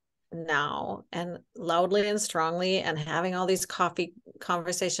announce now and loudly and strongly and having all these coffee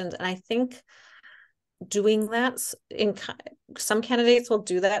conversations. And I think doing that in some candidates will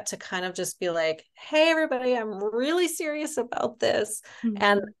do that to kind of just be like, hey everybody, I'm really serious about this.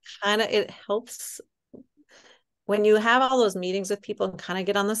 And kind of it helps when you have all those meetings with people and kind of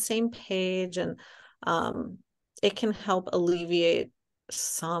get on the same page, and it can help alleviate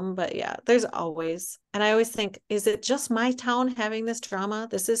some. But yeah, there's always, and I always think, is it just my town having this drama?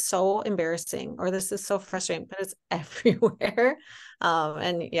 This is so embarrassing, or this is so frustrating, but it's everywhere.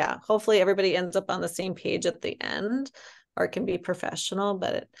 And yeah, hopefully everybody ends up on the same page at the end, or it can be professional,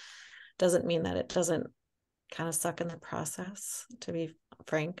 but it doesn't mean that it doesn't kind of suck in the process, to be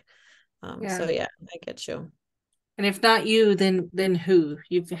frank. So yeah, I get you. And if not you, then who?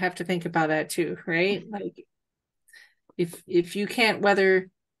 You have to think about that too, right? Like if you can't weather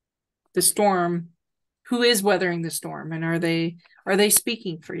the storm, who is weathering the storm, and are they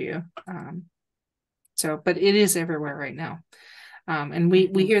speaking for you? But it is everywhere right now. And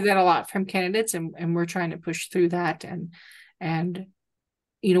we hear that a lot from candidates, and we're trying to push through that, and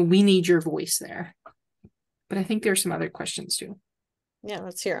we need your voice there. But I think there's some other questions too. Yeah,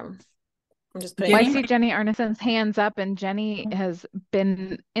 let's hear them. I'm just putting. Well, I see Jenny Arneson's hands up, and Jenny has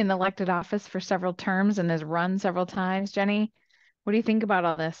been in elected office for several terms and has run several times. Jenny, What do you think about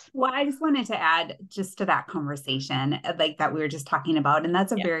all this? Well, I just wanted to add just to that conversation, like that we were just talking about, and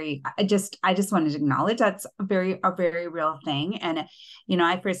that's a very, I just wanted to acknowledge that's a very real thing. And, you know,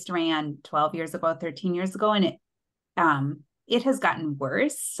 I first ran 12 years ago, 13 years ago, and it has gotten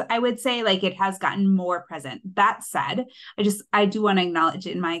worse. I would say, like, it has gotten more present. That said, I do want to acknowledge,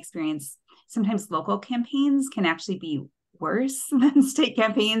 in my experience, sometimes local campaigns can actually be worse than state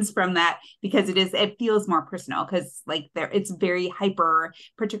campaigns from that, because it feels more personal, because like it's very hyper,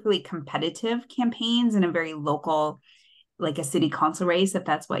 particularly competitive campaigns in a very local, like a city council race, if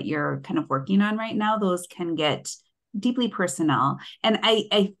that's what you're kind of working on right now, those can get deeply personal. And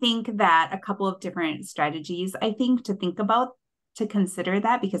I think that a couple of different strategies, I think, to think about, to consider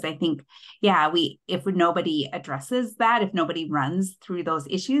that, because I think, if nobody addresses that, if nobody runs through those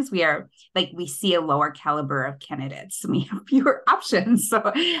issues, we see a lower caliber of candidates, and we have fewer options.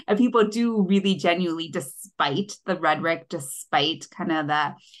 So people do really genuinely, despite the rhetoric, despite kind of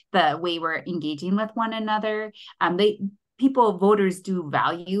the way we're engaging with one another, voters do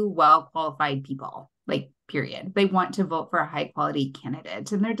value well-qualified people, like, period. They want to vote for a high-quality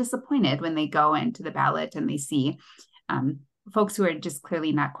candidate, and they're disappointed when they go into the ballot and they see folks who are just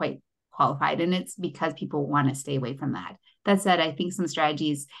clearly not quite qualified. And it's because people want to stay away from that. That said, I think some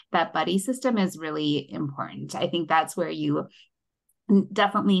strategies, that buddy system is really important. I think that's where you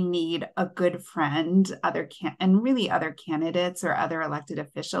definitely need a good friend, and really other candidates or other elected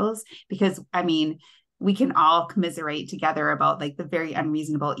officials, because I mean, we can all commiserate together about like the very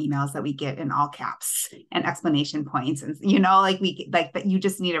unreasonable emails that we get in all caps and explanation points. And, you know, that you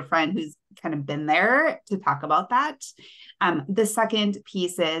just need a friend who's kind of been there to talk about that. The second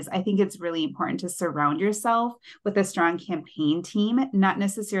piece is, I think it's really important to surround yourself with a strong campaign team, not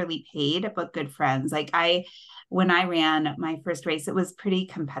necessarily paid, but good friends. Like when I ran my first race, it was pretty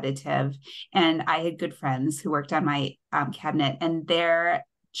competitive, and I had good friends who worked on my cabinet, and their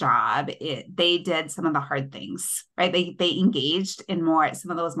job, they did some of the hard things, right? They engaged in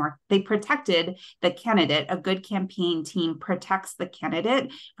some of those more, they protected the candidate. A good campaign team protects the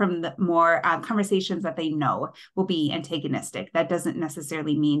candidate from the more conversations that they know will be antagonistic. That doesn't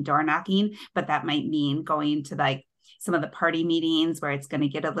necessarily mean door knocking, but that might mean going to like some of the party meetings where it's going to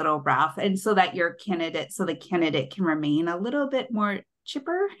get a little rough, and so that the candidate can remain a little bit more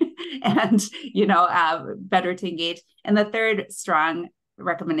chipper and, you know, better to engage. And the third strong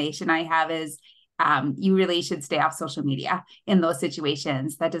recommendation I have is you really should stay off social media in those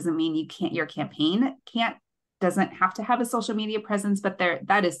situations. That doesn't mean your campaign doesn't have to have a social media presence, but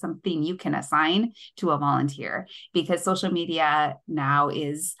that is something you can assign to a volunteer, because social media now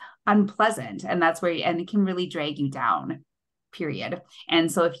is unpleasant, and that's where and it can really drag you down, period.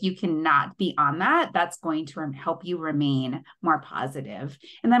 And so if you cannot be on that, that's going to help you remain more positive.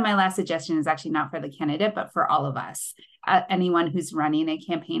 And then my last suggestion is actually not for the candidate, but for all of us. Anyone who's running a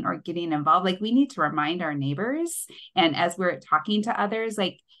campaign or getting involved, like, we need to remind our neighbors, and as we're talking to others,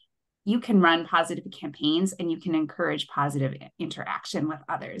 like, you can run positive campaigns and you can encourage positive interaction with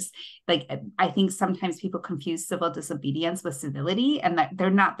others. Like, I think sometimes people confuse civil disobedience with civility, and that they're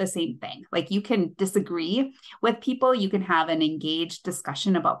not the same thing. Like, you can disagree with people, you can have an engaged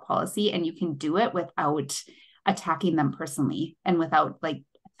discussion about policy, and you can do it without attacking them personally and without like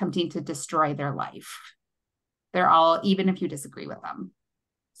attempting to destroy their life. They're all, even if you disagree with them.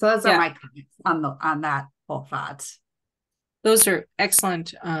 So those are my comments on that whole thought. Those are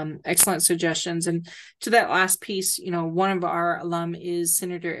excellent suggestions. And to that last piece, you know, one of our alum is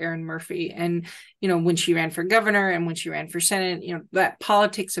Senator Erin Murphy. And, you know, when she ran for governor and when she ran for Senate, you know, that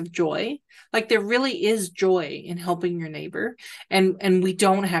politics of joy, like, there really is joy in helping your neighbor. And we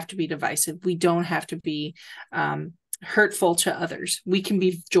don't have to be divisive. We don't have to be hurtful to others. We can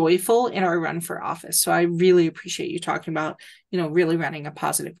be joyful in our run for office. So I really appreciate you talking about, you know, really running a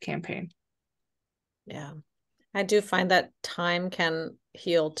positive campaign. Yeah. I do find that time can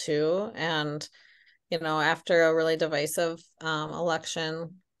heal too. And, you know, after a really divisive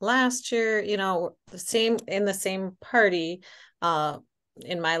election last year, you know, in the same party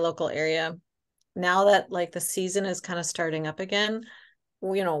in my local area, now that like the season is kind of starting up again,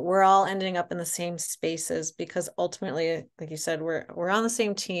 you know, we're all ending up in the same spaces, because ultimately, like you said, we're on the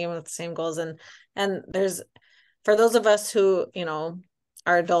same team with the same goals. And there's, for those of us who, you know,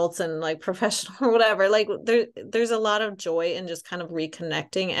 are adults and like professional or whatever, like there's a lot of joy in just kind of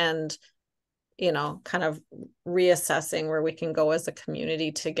reconnecting and, you know, kind of reassessing where we can go as a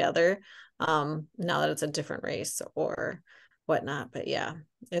community together, now that it's a different race or whatnot. But yeah,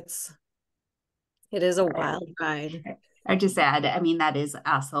 it is a wild ride. I just add, I mean, that is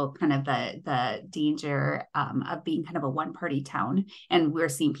also kind of the danger of being kind of a one-party town. And we're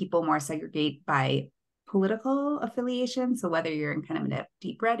seeing people more segregate by political affiliation. So whether you're in kind of a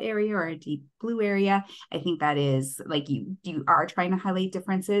deep red area or a deep blue area, I think that is like you are trying to highlight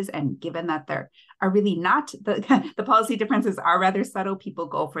differences. And given that there are really not the policy differences are rather subtle, people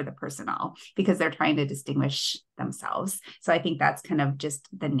go for the personal because they're trying to distinguish themselves. So I think that's kind of just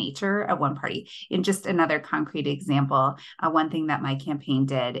the nature of one party. In just another concrete example, one thing that my campaign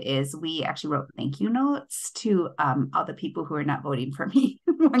did is we actually wrote thank you notes to all the people who are not voting for me.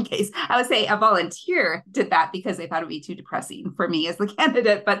 In one case, I would say a volunteer did that because they thought it would be too depressing for me as the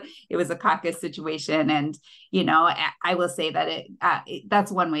candidate, but it was a caucus situation. And, you know, I will say that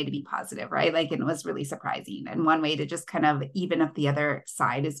that's one way to be positive, right? Like, it was really surprising. And one way to just kind of, even if the other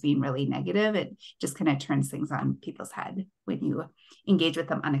side is being really negative, it just kind of turns things on people's head when you engage with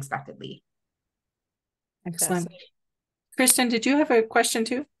them unexpectedly. Excellent. Kristen, did you have a question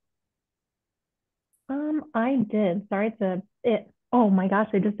too? I did. Sorry to it. Oh my gosh,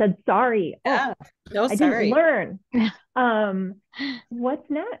 I just said sorry. Yeah. No, I sorry. didn't learn. What's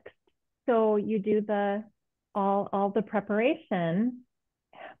next? So you do all the preparation.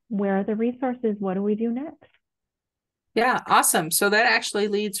 Where are the resources? What do we do next? Yeah, awesome. So that actually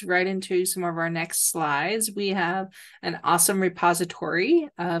leads right into some of our next slides. We have an awesome repository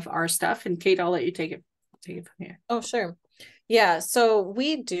of our stuff. And Kate, I'll let you take it from here. Oh, sure. Yeah, so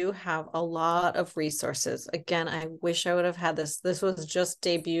we do have a lot of resources. Again, I wish I would have had this. This was just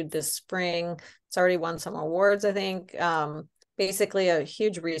debuted this spring. It's already won some awards, I think. Basically a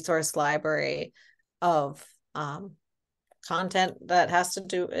huge resource library of content that has to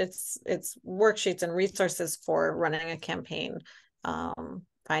do, it's worksheets and resources for running a campaign,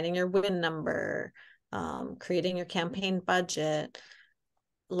 finding your win number, creating your campaign budget,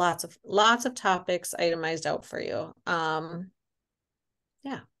 lots of topics itemized out for you.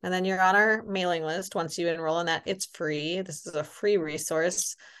 Yeah, and then you're on our mailing list. Once you enroll in that, it's free. This is a free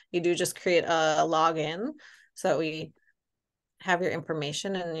resource. You do just create a login so that we have your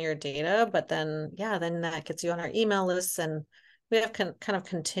information and your data, but then, yeah, then that gets you on our email list, and we have kind of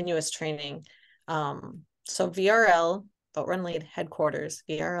continuous training. So VRL, Vote Run Lead headquarters,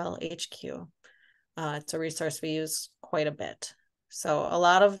 VRL HQ. It's a resource we use quite a bit. So a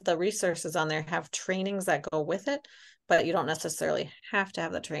lot of the resources on there have trainings that go with it, but you don't necessarily have to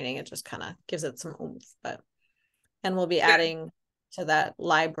have the training. It just kind of gives it some oomph. And we'll be adding to that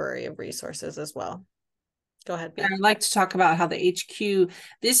library of resources as well. Go ahead, B. I'd like to talk about how the HQ,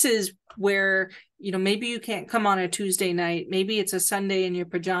 this is where, you know, maybe you can't come on a Tuesday night. Maybe it's a Sunday in your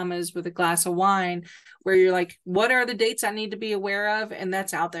pajamas with a glass of wine where you're like, what are the dates I need to be aware of? And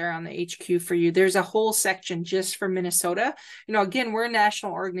that's out there on the HQ for you. There's a whole section just for Minnesota. You know, again, we're a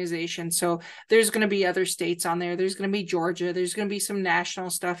national organization, so there's going to be other states on there. There's going to be Georgia. There's going to be some national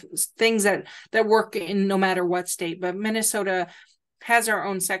stuff, things that work in no matter what state. But Minnesota has our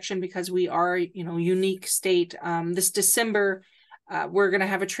own section because we are, you know, unique state. This December, we're going to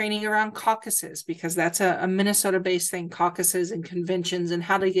have a training around caucuses because that's a Minnesota-based thing, caucuses and conventions and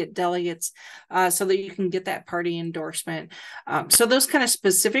how to get delegates so that you can get that party endorsement. So those kind of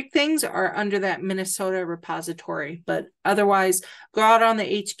specific things are under that Minnesota repository. But otherwise, go out on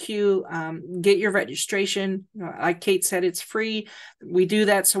the HQ, get your registration. Like Kate said, it's free. We do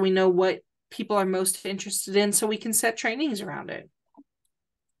that so we know what people are most interested in so we can set trainings around it.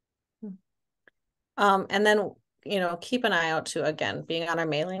 And then, you know, keep an eye out to, again, being on our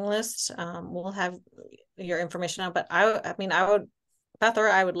mailing list. We'll have your information out, but I mean, Beth or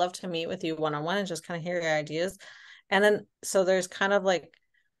I would love to meet with you one-on-one and just kind of hear your ideas. And then, so there's kind of like,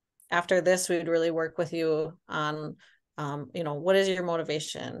 after this, we would really work with you on, you know, what is your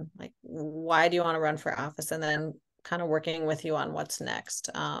motivation? Like, why do you want to run for office? And then kind of working with you on what's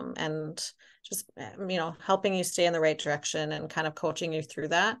next. And just, you know, helping you stay in the right direction and kind of coaching you through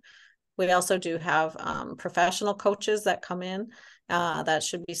that. We also do have professional coaches that come in that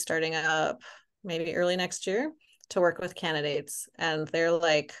should be starting up maybe early next year to work with candidates. And they're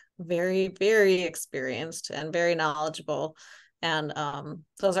like very, very experienced and very knowledgeable. And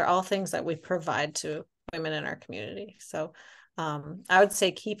those are all things that we provide to women in our community. So I would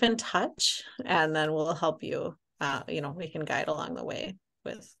say keep in touch, and then we'll help you. You know, we can guide along the way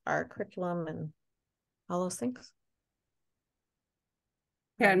with our curriculum and all those things.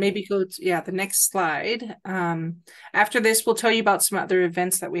 Yeah, and maybe go to, the next slide. After this, we'll tell you about some other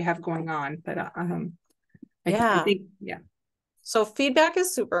events that we have going on. But I think. So feedback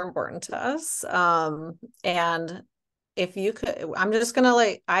is super important to us. And if you could, I'm just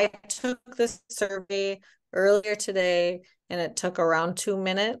gonna I took this survey earlier today, and it took around 2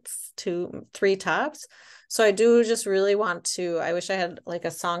 minutes to 3 tops. So I do just really want to, I wish I had like a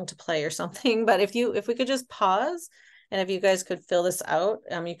song to play or something, but if we could just pause And if you guys could fill this out,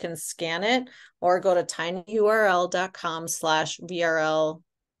 you can scan it or go to tinyurl.com/VRL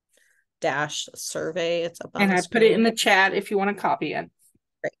 -survey. It's up on And the I screen. put it in the chat if you want to copy it.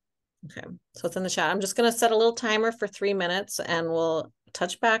 Great. Okay, so it's in the chat. I'm just going to set a little timer for 3 minutes and we'll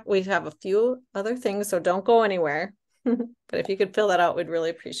touch back. We have a few other things, so don't go anywhere. But if you could fill that out, we'd really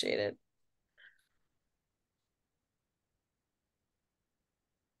appreciate it.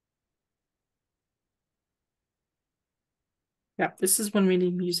 Yeah, this is when we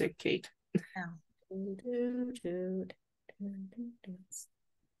need music, Kate. Yeah.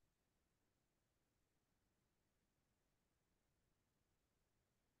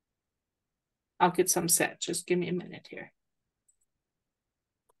 I'll get some set. Just give me a minute here.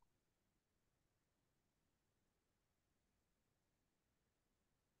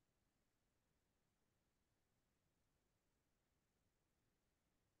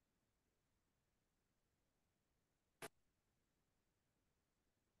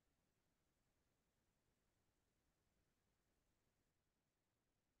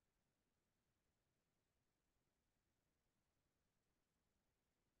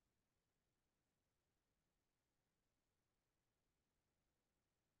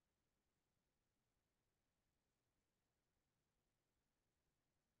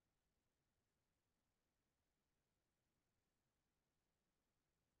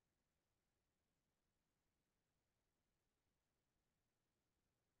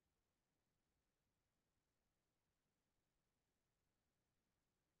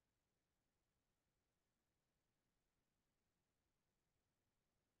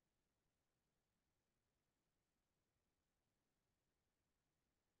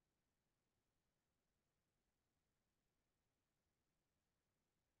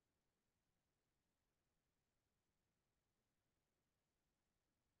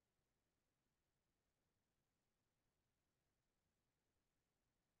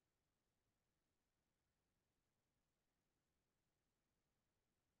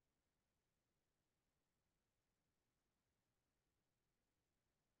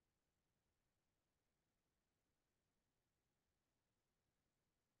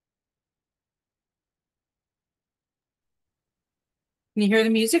 Can you hear the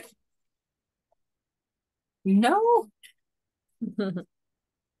music? No.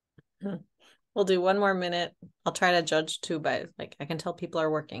 We'll do 1 more minute. I'll try to judge too, but like I can tell people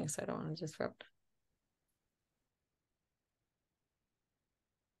are working, so I don't want to disrupt.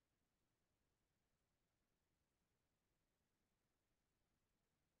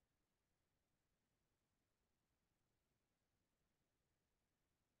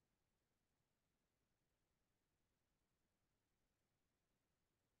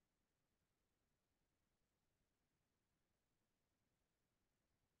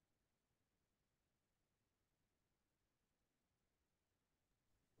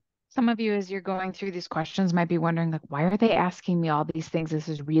 Some of you, as you're going through these questions, might be wondering, like, why are they asking me all these things? This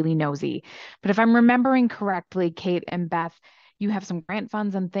is really nosy. But if I'm remembering correctly, Kate and Beth, you have some grant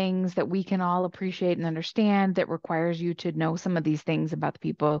funds and things that we can all appreciate and understand that requires you to know some of these things about the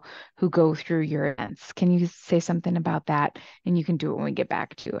people who go through your events. Can you say something about that? And you can do it when we get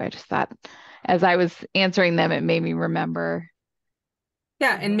back to it. I just thought, as I was answering them, it made me remember.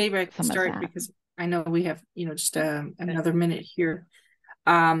 Yeah, and maybe I can some of start that. because I know we have, just another minute here.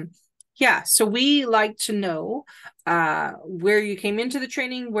 Yeah, so we like to know where you came into the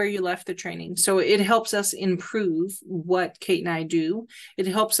training, where you left the training. So it helps us improve what Kate and I do. It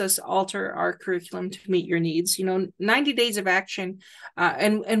helps us alter our curriculum to meet your needs. 90 days of action,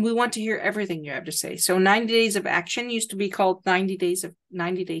 and we want to hear everything you have to say. So 90 days of action used to be called 90 day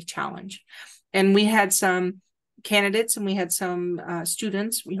challenge. And we had some candidates and we had some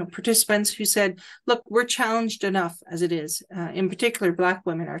students, participants who said, look, we're challenged enough as it is. In particular, Black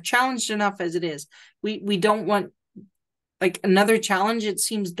women are challenged enough as it is. We don't want like another challenge. It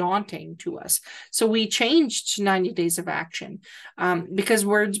seems daunting to us. So we changed to 90 days of action because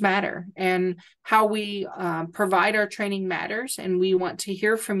words matter and how we provide our training matters. And we want to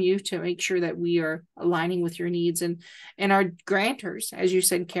hear from you to make sure that we are aligning with your needs. And our grantors, as you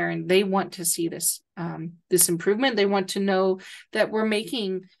said, Karen, they want to see this improvement. They want to know that we're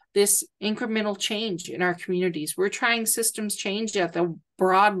making this incremental change in our communities. We're trying systems change at the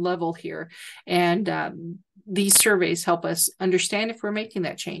broad level here. And these surveys help us understand if we're making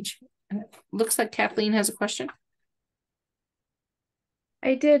that change. Looks like Kathleen has a question.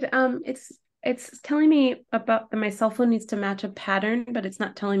 I did. It's telling me about that my cell phone needs to match a pattern, but it's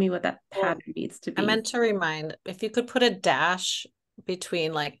not telling me what that pattern needs to be. I meant to remind, if you could put a dash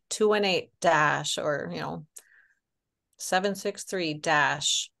between like 2 and 8 dash, or 763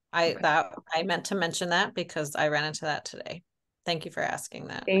 dash I meant to mention that because I ran into that today. Thank you for asking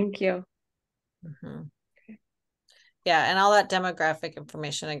that. Thank you. Mm-hmm. Yeah, and all that demographic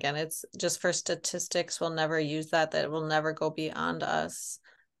information, again, it's just for statistics. We'll never use that. That will never go beyond us.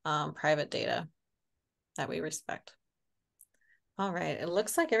 Private data that we respect. All right, it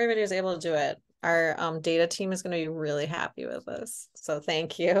looks like everybody was able to do it. Our data team is going to be really happy with this. So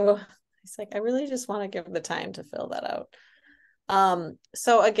thank you. It's like, I really just want to give the time to fill that out.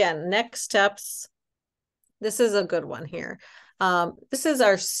 So again, next steps. This is a good one here. This is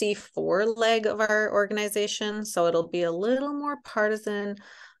our C4 leg of our organization. So it'll be a little more partisan,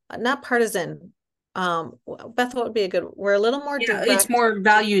 not partisan. Beth, what would be a good, we're a little more direct. It's more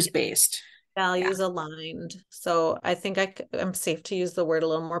values based. Values aligned. So I think I'm safe to use the word a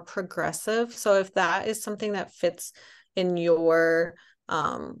little more progressive. So if that is something that fits in your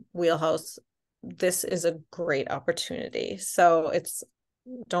wheelhouse, this is a great opportunity. So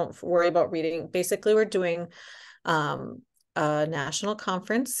don't worry about reading. Basically, we're doing a national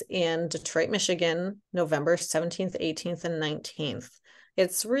conference in Detroit, Michigan, November 17th, 18th, and 19th.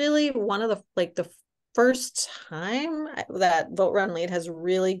 It's really one of the first time that Vote Run Lead has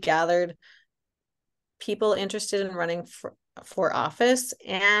really gathered people interested in running for office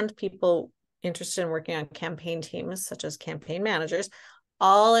and people interested in working on campaign teams, such as campaign managers,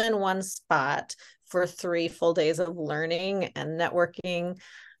 all in one spot for 3 full days of learning and networking.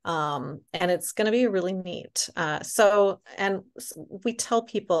 And it's going to be really neat. And we tell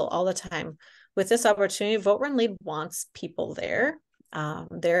people all the time, with this opportunity, Vote Run Lead wants people there.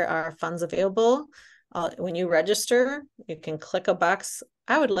 There are funds available. When you register, you can click a box,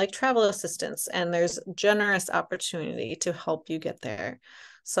 I would like travel assistance, and there's generous opportunity to help you get there.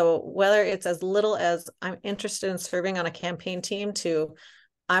 So whether it's as little as I'm interested in serving on a campaign team to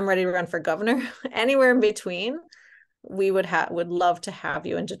I'm ready to run for governor, anywhere in between, we would love to have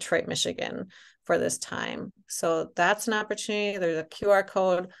you in Detroit, Michigan for this time. So that's an opportunity. There's a QR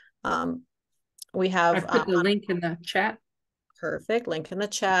code. We have I put the link in the chat. Perfect. Link in the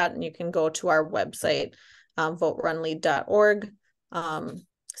chat, and you can go to our website, voterunlead.org,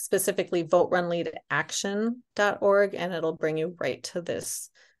 specifically voterunleadaction.org, and it'll bring you right to this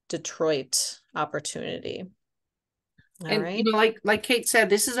Detroit opportunity. All right. You know, like Kate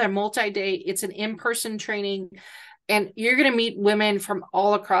said, this is a multi-day, it's an in-person training, and you're going to meet women from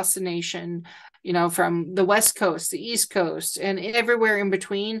all across the nation, you know, from the West Coast, the East Coast, and everywhere in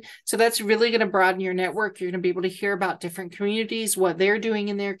between. So that's really going to broaden your network. You're going to be able to hear about different communities, what they're doing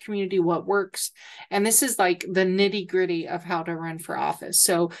in their community, what works. And this is like the nitty-gritty of how to run for office.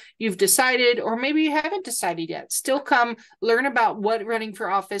 So you've decided, or maybe you haven't decided yet, still come learn about what running for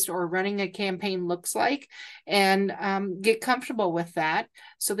office or running a campaign looks like, and get comfortable with that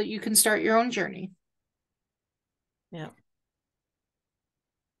so that you can start your own journey. Yeah.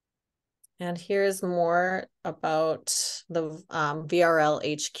 And here's more about the VRL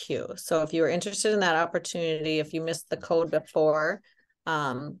HQ. So if you were interested in that opportunity, if you missed the code before,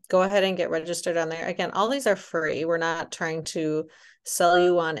 go ahead and get registered on there. Again, all these are free. We're not trying to sell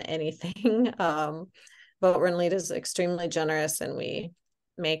you on anything. Vote Run Lead is extremely generous, and we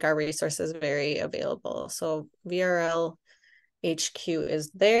make our resources very available. So VRL HQ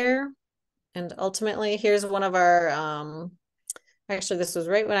is there. And ultimately, here's one of our actually, this was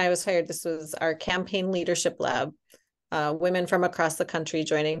right when I was hired. This was our campaign leadership lab. Women from across the country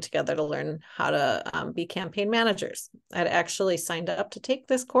joining together to learn how to be campaign managers. I'd actually signed up to take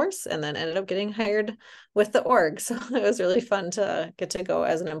this course and then ended up getting hired with the org. So it was really fun to get to go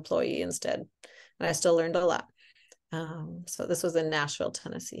as an employee instead. And I still learned a lot. So this was in Nashville,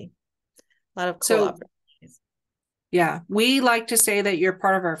 Tennessee. A lot of cool opportunities. Yeah, we like to say that you're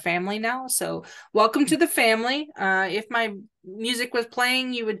part of our family now. So welcome to the family. If my music was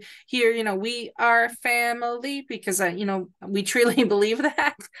playing, you would hear, you know, we are family, because, you know, we truly believe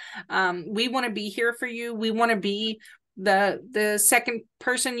that. We want to be here for you. We want to be the second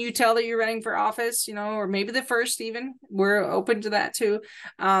person you tell that you're running for office, you know, or maybe the first even. We're open to that too.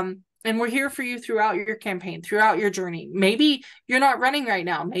 And we're here for you throughout your campaign, throughout your journey. Maybe you're not running right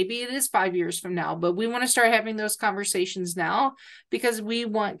now. Maybe it is 5 years from now, but we want to start having those conversations now, because we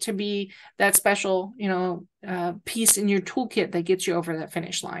want to be that special, you know, piece in your toolkit that gets you over that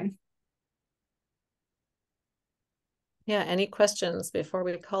finish line. Yeah. Any questions before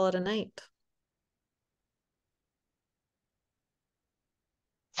we call it a night?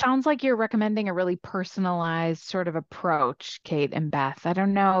 Sounds like you're recommending a really personalized sort of approach, Kate and Beth. I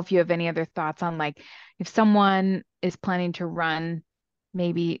don't know if you have any other thoughts on, like, if someone is planning to run,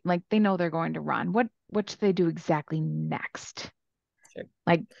 maybe like they know they're going to run, what should they do exactly next? Sure.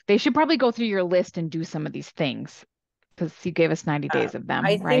 Like, they should probably go through your list and do some of these things because you gave us 90 days of them,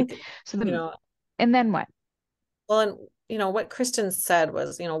 I right? think, So and then what? Well, and what Kristen said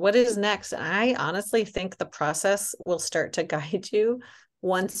was, what is next? And I honestly think the process will start to guide you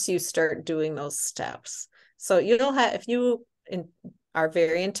once you start doing those steps. So you'll have, if you are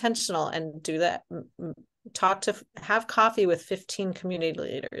very intentional and do that, have coffee with 15 community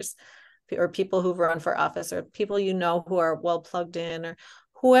leaders or people who've run for office or people who are well plugged in, or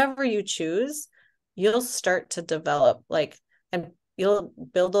whoever you choose, you'll start to develop and you'll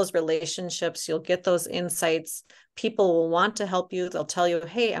build those relationships, you'll get those insights. People will want to help you. They'll tell you,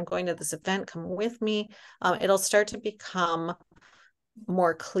 hey, I'm going to this event, come with me. It'll start to become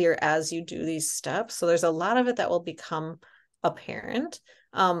more clear as you do these steps. So there's a lot of it that will become apparent.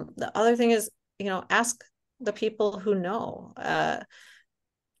 The other thing is, ask the people who know,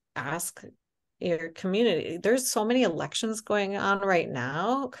 ask your community. There's so many elections going on right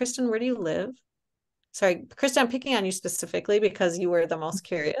now. Kristen, where do you live? Sorry, Kristen, I'm picking on you specifically because you were the most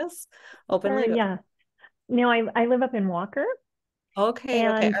curious openly. Sure, yeah. No, I live up in Walker. Okay,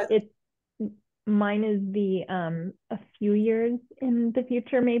 and okay. Mine is a few years in the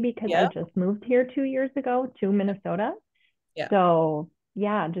future, maybe, because I just moved here 2 years ago to Minnesota. Yeah. So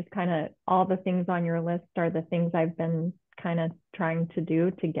yeah, just kind of all the things on your list are the things I've been kind of trying to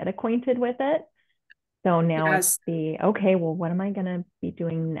do to get acquainted with it. So now it's okay, well, what am I going to be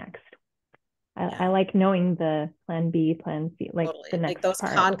doing next? I like knowing the plan B, plan C, like the next like those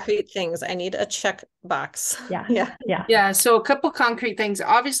part. concrete things. I need a check box. Yeah. So a couple concrete things,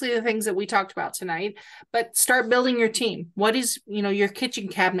 obviously the things that we talked about tonight, but start building your team. What is, your kitchen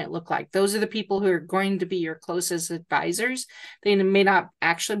cabinet look like? Those are the people who are going to be your closest advisors. They may not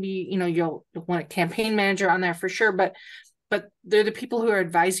actually be, you'll want a campaign manager on there for sure, but they're the people who are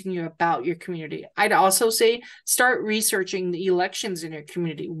advising you about your community. I'd also say start researching the elections in your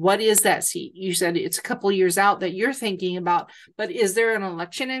community. What is that seat? You said it's a couple years out that you're thinking about, but is there an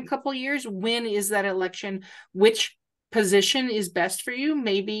election in a couple years? When is that election? Which position is best for you?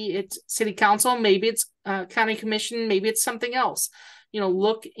 Maybe it's city council, maybe it's county commission, maybe it's something else.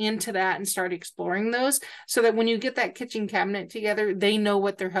 Look into that and start exploring those so that when you get that kitchen cabinet together, they know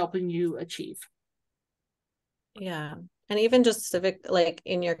what they're helping you achieve. Yeah. And even just civic, like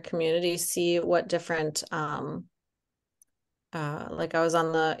in your community, see what different, like I was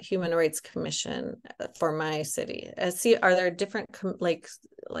on the Human Rights Commission for my city. See, are there different like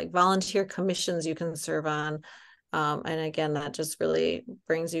volunteer commissions you can serve on? And again, that just really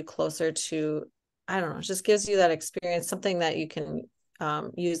brings you closer to, I don't know, just gives you that experience, something that you can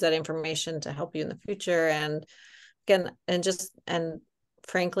use that information to help you in the future. And again, and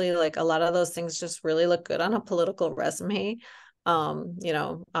frankly, like a lot of those things just really look good on a political resume.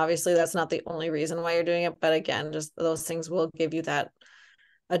 Obviously that's not the only reason why you're doing it, but again, just those things will give you that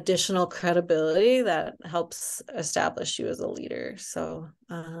additional credibility that helps establish you as a leader. So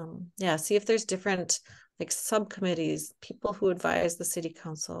see if there's different like subcommittees, people who advise the city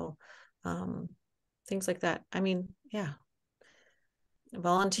council, things like that. I mean,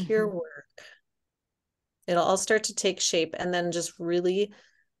 volunteer work. It'll all start to take shape, and then just really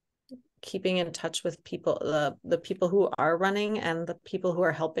keeping in touch with people, the people who are running and the people who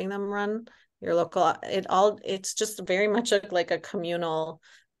are helping them run your local, it's just very much like a communal.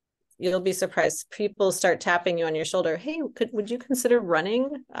 You'll be surprised. People start tapping you on your shoulder. Hey, would you consider running?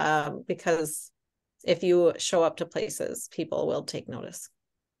 Because if you show up to places, people will take notice.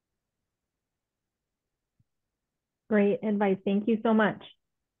 Great advice. Thank you so much.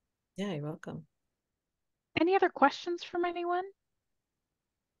 Yeah, you're welcome. Any other questions from anyone?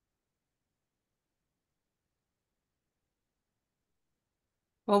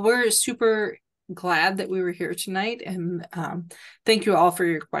 Well, we're super glad that we were here tonight, and thank you all for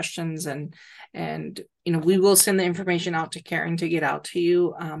your questions. And we will send the information out to Karen to get out to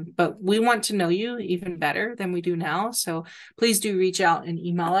you. But we want to know you even better than we do now. So please do reach out and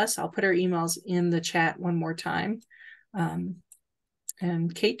email us. I'll put our emails in the chat one more time.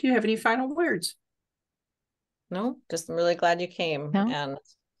 And Kate, do you have any final words? No, just I'm really glad you came. No? And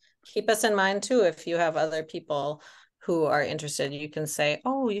keep us in mind too. If you have other people who are interested, you can say,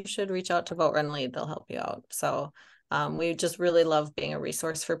 oh, you should reach out to Vote Run Lead. They'll help you out. So we just really love being a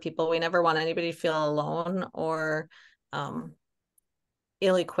resource for people. We never want anybody to feel alone or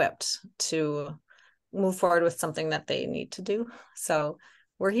ill-equipped to move forward with something that they need to do. So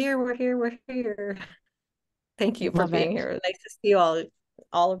we're here. Thank you for being here. Nice to see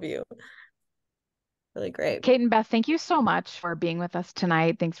all of you. really great. Kate and Beth, thank you so much for being with us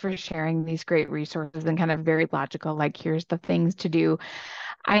tonight. Thanks for sharing these great resources and kind of very logical, like here's the things to do.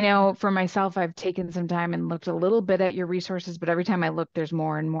 I know for myself, I've taken some time and looked a little bit at your resources, but every time I look, there's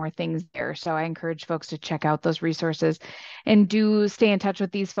more and more things there. So I encourage folks to check out those resources and do stay in touch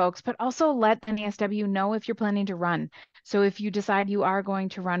with these folks, but also let NASW know if you're planning to run. So if you decide you are going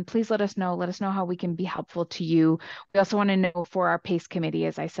to run, please let us know. Let us know how we can be helpful to you. We also want to know for our PACE committee,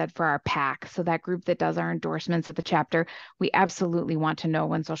 as I said, for our PAC, so that group that does our endorsements of the chapter, we absolutely want to know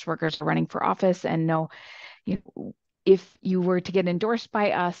when social workers are running for office and know, you know, if you were to get endorsed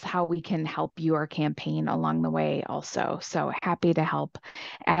by us, how we can help your campaign along the way also. So happy to help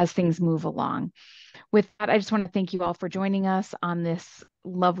as things move along. With that, I just want to thank you all for joining us on this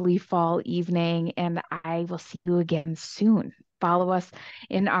lovely fall evening, and I will see you again soon. Follow us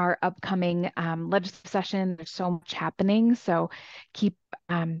in our upcoming legislative session. There's so much happening, so keep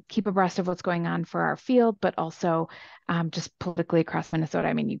abreast of what's going on for our field, but also just politically across Minnesota.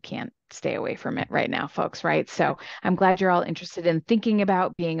 I mean, you can't stay away from it right now, folks, right? So I'm glad you're all interested in thinking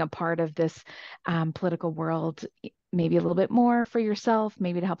about being a part of this political world, maybe a little bit more for yourself,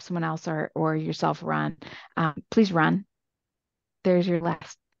 maybe to help someone else or yourself run. Please run. There's your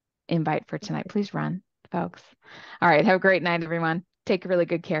last invite for tonight. Please run, folks. All right. Have a great night, everyone. Take really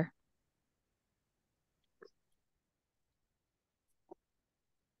good care.